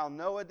it. It's how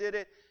Noah did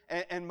it.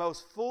 And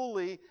most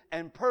fully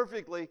and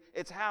perfectly,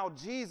 it's how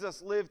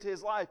Jesus lived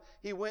his life.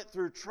 He went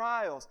through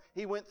trials.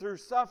 He went through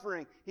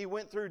suffering. He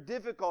went through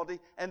difficulty.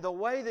 And the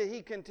way that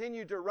he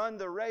continued to run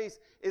the race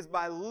is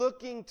by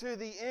looking to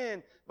the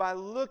end, by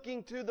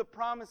looking to the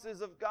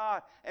promises of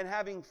God and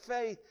having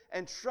faith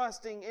and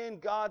trusting in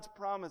God's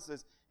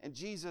promises. And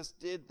Jesus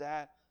did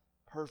that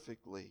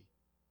perfectly.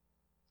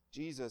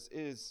 Jesus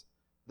is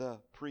the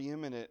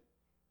preeminent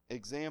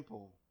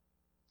example.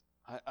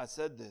 I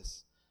said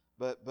this,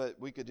 but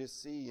we could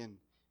just see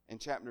in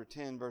chapter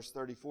 10, verse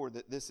 34,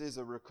 that this is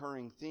a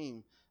recurring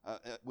theme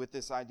with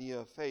this idea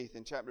of faith.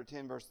 In chapter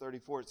 10, verse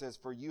 34, it says,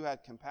 "For you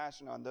had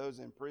compassion on those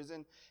in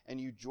prison,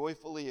 and you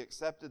joyfully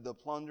accepted the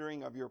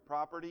plundering of your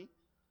property."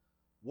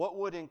 What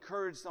would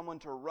encourage someone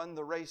to run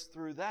the race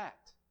through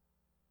that?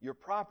 Your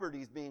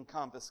property is being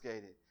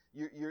confiscated.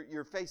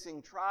 You're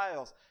facing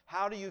trials.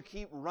 How do you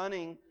keep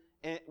running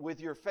with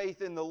your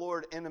faith in the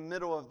Lord in the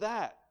middle of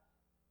that?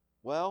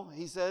 Well,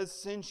 he says,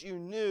 since you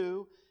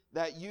knew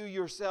that you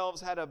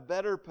yourselves had a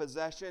better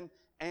possession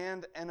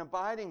and an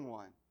abiding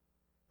one.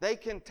 They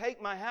can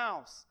take my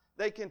house.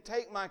 They can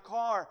take my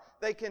car.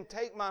 They can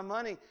take my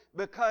money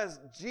because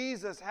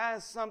Jesus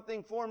has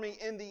something for me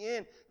in the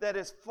end that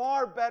is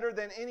far better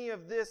than any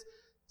of this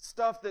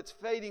stuff that's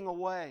fading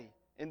away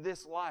in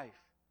this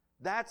life.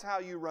 That's how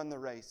you run the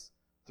race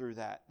through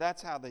that.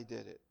 That's how they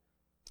did it.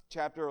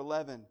 Chapter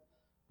 11,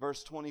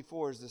 verse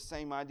 24 is the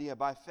same idea.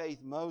 By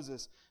faith,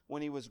 Moses,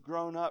 when he was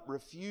grown up,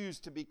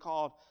 refused to be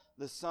called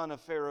the son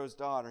of Pharaoh's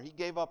daughter. He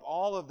gave up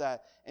all of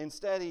that.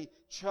 Instead, he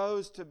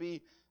chose to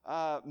be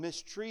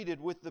mistreated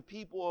with the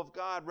people of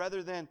God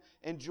rather than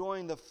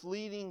enjoying the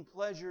fleeting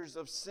pleasures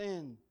of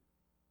sin.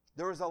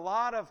 There was a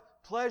lot of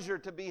pleasure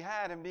to be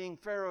had in being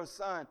Pharaoh's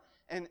son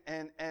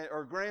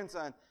or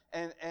grandson.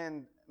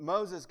 And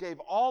Moses gave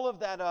all of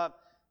that up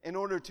in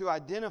order to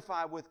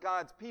identify with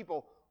God's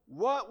people.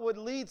 What would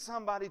lead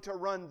somebody to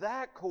run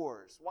that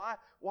course?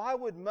 Why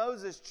would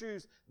Moses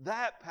choose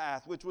that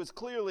path, which was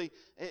clearly,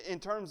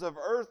 in terms of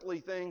earthly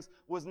things,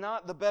 was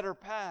not the better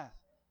path?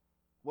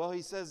 Well,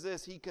 he says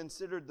this, he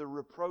considered the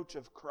reproach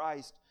of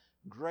Christ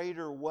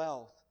greater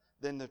wealth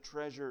than the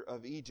treasure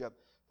of Egypt,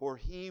 for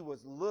he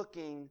was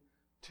looking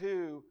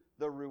to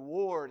the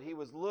reward. He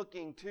was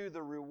looking to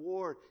the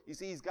reward. You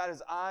see, he's got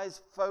his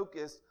eyes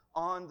focused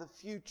on the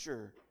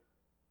future.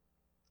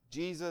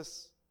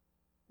 Jesus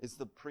is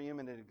the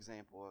preeminent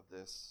example of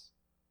this.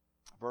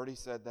 I've already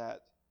said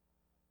that.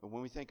 But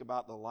when we think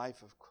about the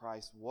life of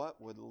Christ,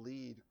 what would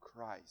lead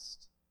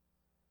Christ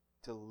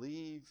to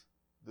leave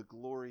the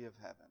glory of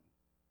heaven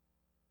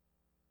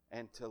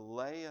and to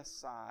lay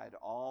aside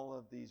all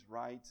of these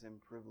rights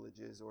and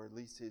privileges, or at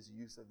least his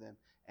use of them,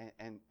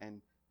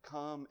 and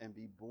come and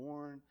be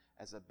born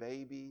as a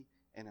baby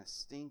in a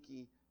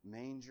stinky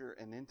manger,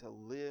 and then to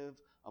live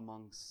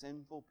among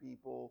sinful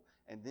people,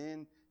 and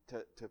then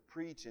to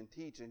preach and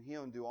teach and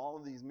heal and do all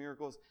of these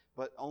miracles,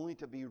 but only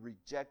to be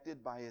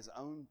rejected by his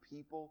own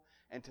people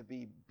and to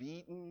be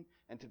beaten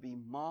and to be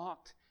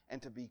mocked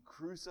and to be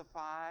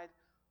crucified?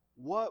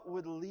 What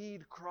would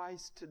lead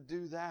Christ to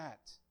do that?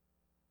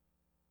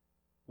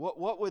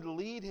 What would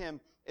lead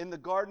him in the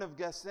Garden of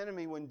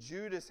Gethsemane when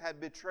Judas had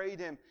betrayed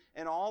him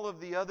and all of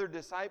the other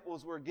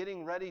disciples were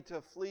getting ready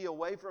to flee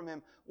away from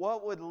him?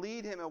 What would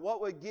lead him and what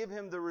would give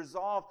him the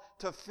resolve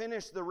to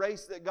finish the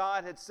race that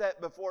God had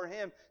set before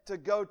him, to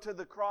go to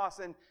the cross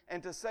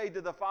and to say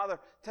to the Father,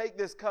 take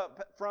this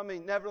cup from me,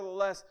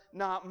 nevertheless,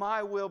 not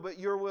my will, but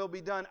your will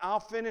be done. I'll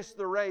finish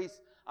the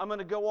race. I'm going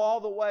to go all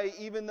the way,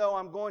 even though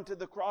I'm going to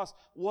the cross.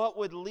 What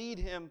would lead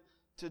him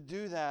to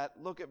do that?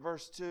 Look at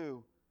verse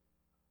 2.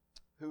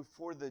 Who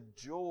for the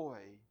joy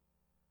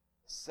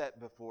set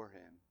before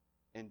him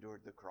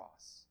endured the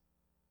cross.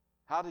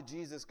 How did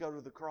Jesus go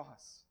to the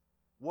cross?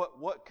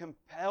 What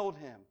compelled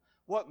him?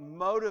 What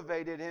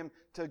motivated him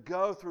to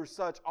go through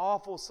such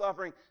awful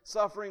suffering,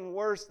 suffering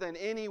worse than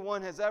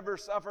anyone has ever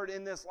suffered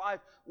in this life?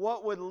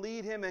 What would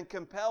lead him and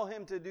compel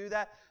him to do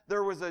that?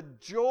 There was a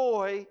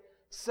joy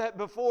set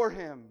before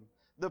him.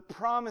 The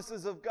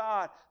promises of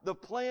God, the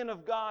plan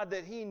of God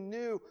that he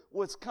knew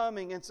was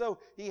coming. And so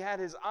he had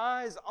his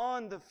eyes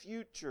on the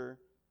future,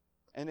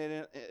 and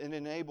it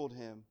enabled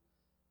him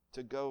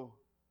to go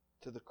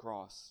to the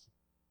cross.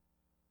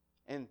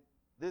 And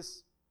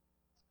this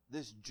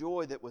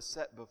joy that was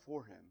set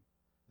before him,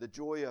 the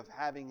joy of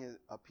having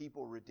a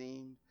people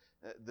redeemed,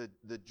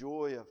 the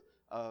joy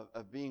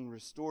of being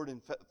restored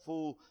in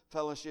full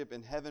fellowship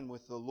in heaven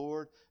with the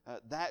Lord,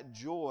 that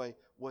joy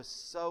was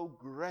so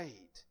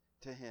great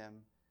to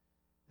him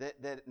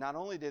that not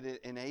only did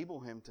it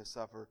enable him to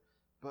suffer,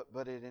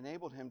 but it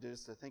enabled him to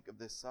think of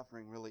this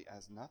suffering really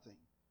as nothing.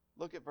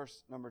 Look at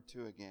verse number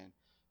 2 again.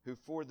 Who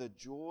for the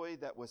joy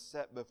that was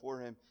set before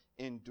him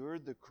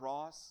endured the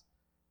cross,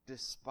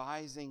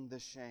 despising the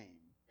shame.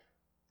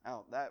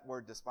 Now, that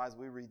word despise,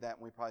 we read that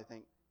and we probably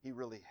think he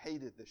really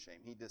hated the shame.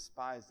 He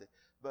despised it.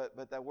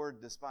 But that word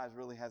despise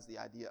really has the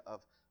idea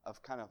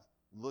of kind of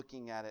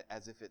looking at it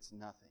as if it's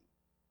nothing.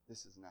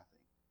 This is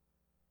nothing.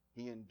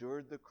 He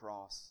endured the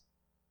cross,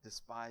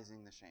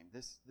 despising the shame.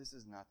 This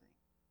is nothing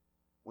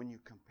when you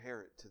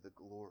compare it to the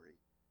glory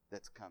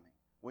that's coming.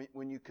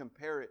 When you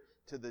compare it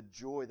to the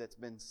joy that's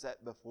been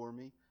set before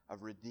me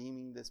of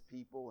redeeming this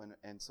people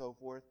and so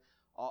forth,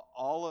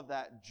 all of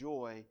that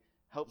joy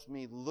helps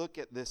me look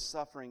at this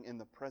suffering in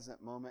the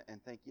present moment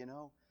and think,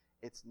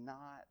 it's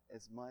not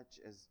as much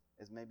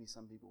as maybe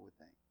some people would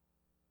think.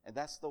 And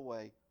that's the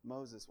way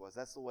Moses was.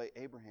 That's the way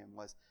Abraham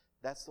was.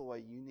 That's the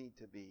way you need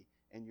to be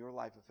in your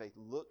life of faith.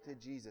 Look to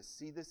Jesus.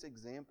 See this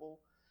example.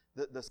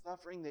 The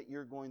suffering that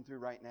you're going through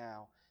right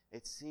now,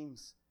 it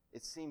seems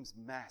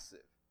massive.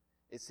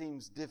 It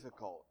seems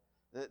difficult.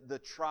 The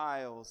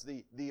trials,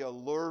 the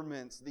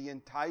allurements, the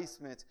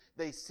enticements,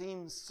 they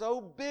seem so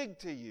big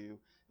to you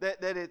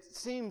that it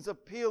seems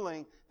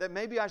appealing that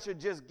maybe I should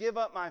just give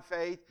up my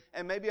faith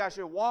and maybe I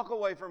should walk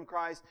away from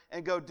Christ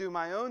and go do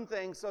my own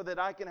thing so that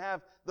I can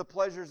have the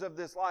pleasures of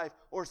this life,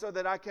 or so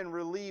that I can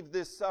relieve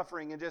this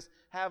suffering and just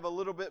have a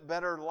little bit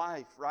better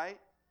life, right?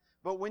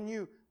 But when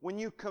you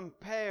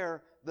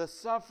compare the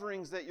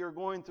sufferings that you're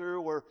going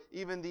through, or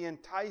even the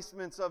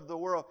enticements of the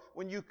world,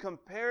 when you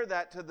compare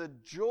that to the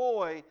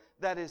joy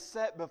that is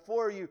set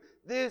before you,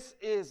 this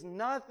is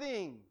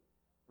nothing,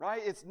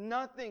 right? It's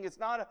nothing.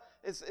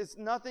 It's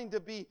nothing to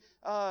be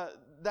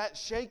that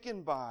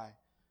shaken by.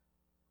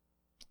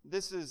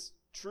 This is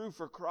true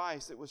for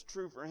Christ. It was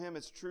true for him.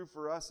 It's true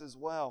for us as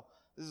well.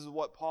 This is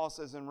what Paul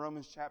says in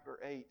Romans chapter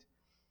 8,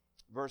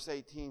 verse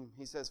 18.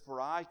 He says,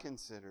 "For I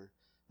consider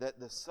that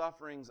the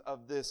sufferings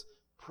of this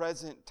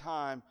present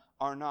time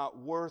are not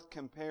worth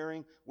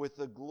comparing with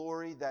the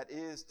glory that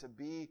is to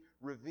be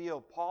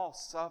revealed." Paul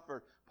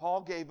suffered.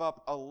 Paul gave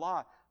up a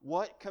lot.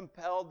 What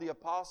compelled the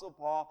Apostle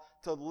Paul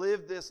to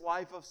live this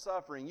life of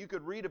suffering? You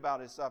could read about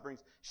his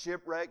sufferings.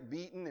 Shipwrecked,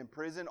 beaten, in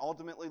prison,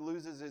 ultimately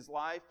loses his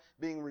life,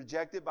 being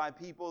rejected by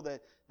people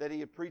that he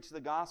had preached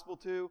the gospel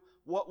to.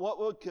 What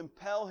would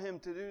compel him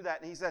to do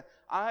that? And he said,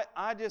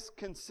 I just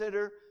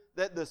consider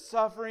that the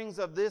sufferings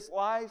of this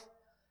life,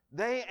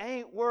 they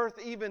ain't worth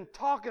even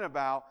talking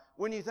about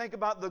when you think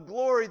about the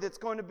glory that's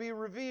going to be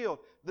revealed,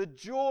 the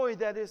joy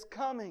that is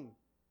coming.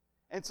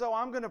 And so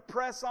I'm going to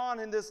press on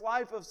in this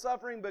life of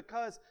suffering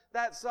because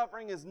that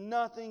suffering is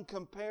nothing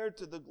compared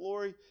to the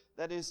glory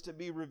that is to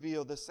be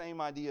revealed. The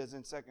same idea is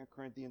in 2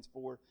 Corinthians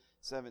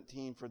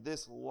 4:17. For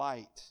this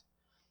light,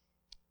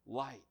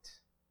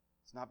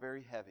 it's not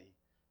very heavy,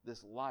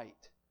 this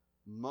light,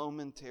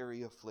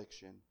 momentary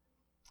affliction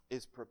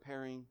is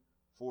preparing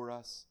for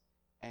us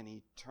an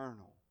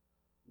eternal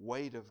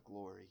weight of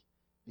glory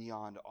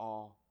beyond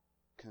all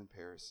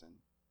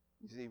comparison.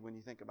 You see, when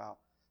you think about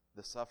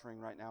the suffering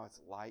right now,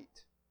 it's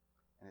light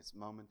and it's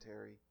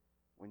momentary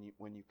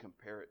when you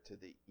compare it to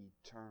the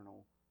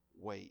eternal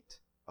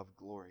weight of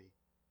glory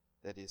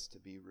that is to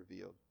be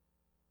revealed.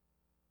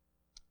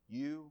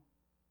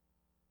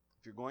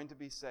 If you're going to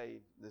be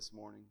saved this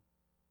morning,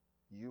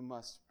 you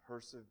must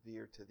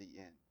persevere to the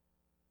end.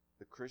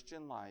 The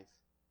Christian life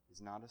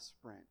is not a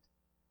sprint,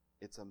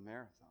 it's a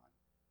marathon.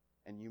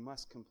 And you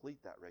must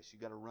complete that race.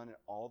 You've got to run it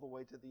all the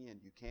way to the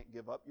end. You can't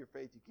give up your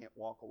faith. You can't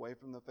walk away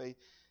from the faith.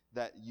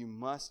 That you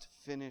must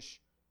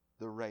finish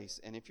the race.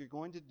 And if you're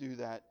going to do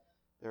that,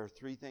 there are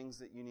 3 things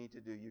that you need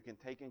to do. You can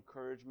take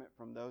encouragement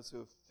from those who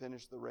have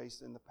finished the race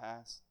in the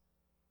past.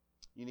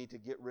 You need to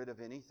get rid of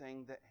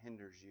anything that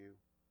hinders you.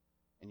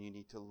 And you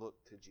need to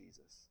look to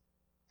Jesus.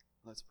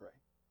 Let's pray.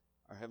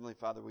 Our Heavenly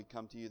Father, we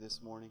come to you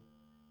this morning.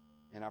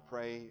 And I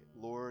pray,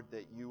 Lord,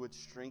 that you would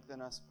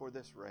strengthen us for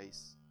this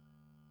race.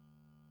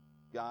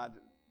 God,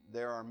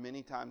 there are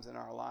many times in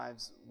our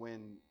lives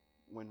when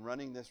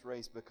running this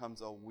race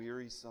becomes a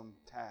wearisome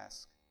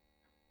task.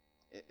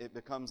 It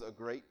becomes a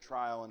great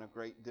trial and a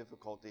great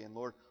difficulty. And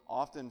Lord,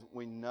 often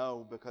we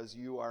know, because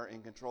you are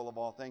in control of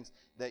all things,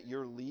 that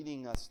you're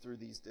leading us through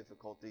these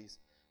difficulties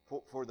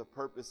for the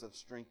purpose of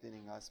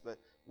strengthening us. But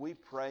we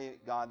pray,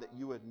 God, that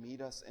you would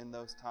meet us in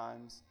those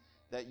times,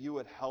 that you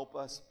would help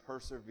us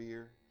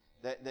persevere,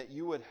 that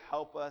you would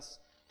help us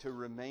to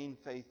remain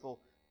faithful.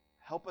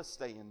 Help us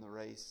stay in the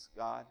race,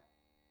 God.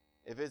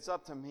 If it's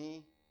up to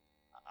me,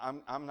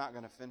 I'm not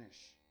going to finish.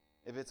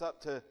 If it's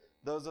up to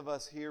those of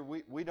us here,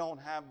 we don't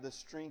have the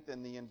strength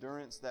and the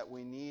endurance that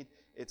we need.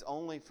 It's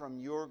only from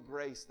your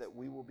grace that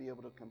we will be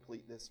able to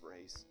complete this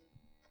race.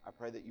 I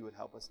pray that you would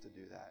help us to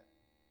do that.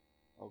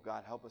 Oh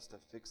God, help us to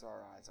fix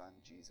our eyes on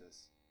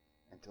Jesus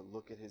and to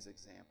look at his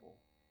example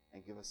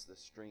and give us the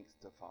strength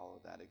to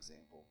follow that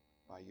example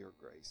by your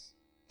grace.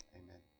 Amen.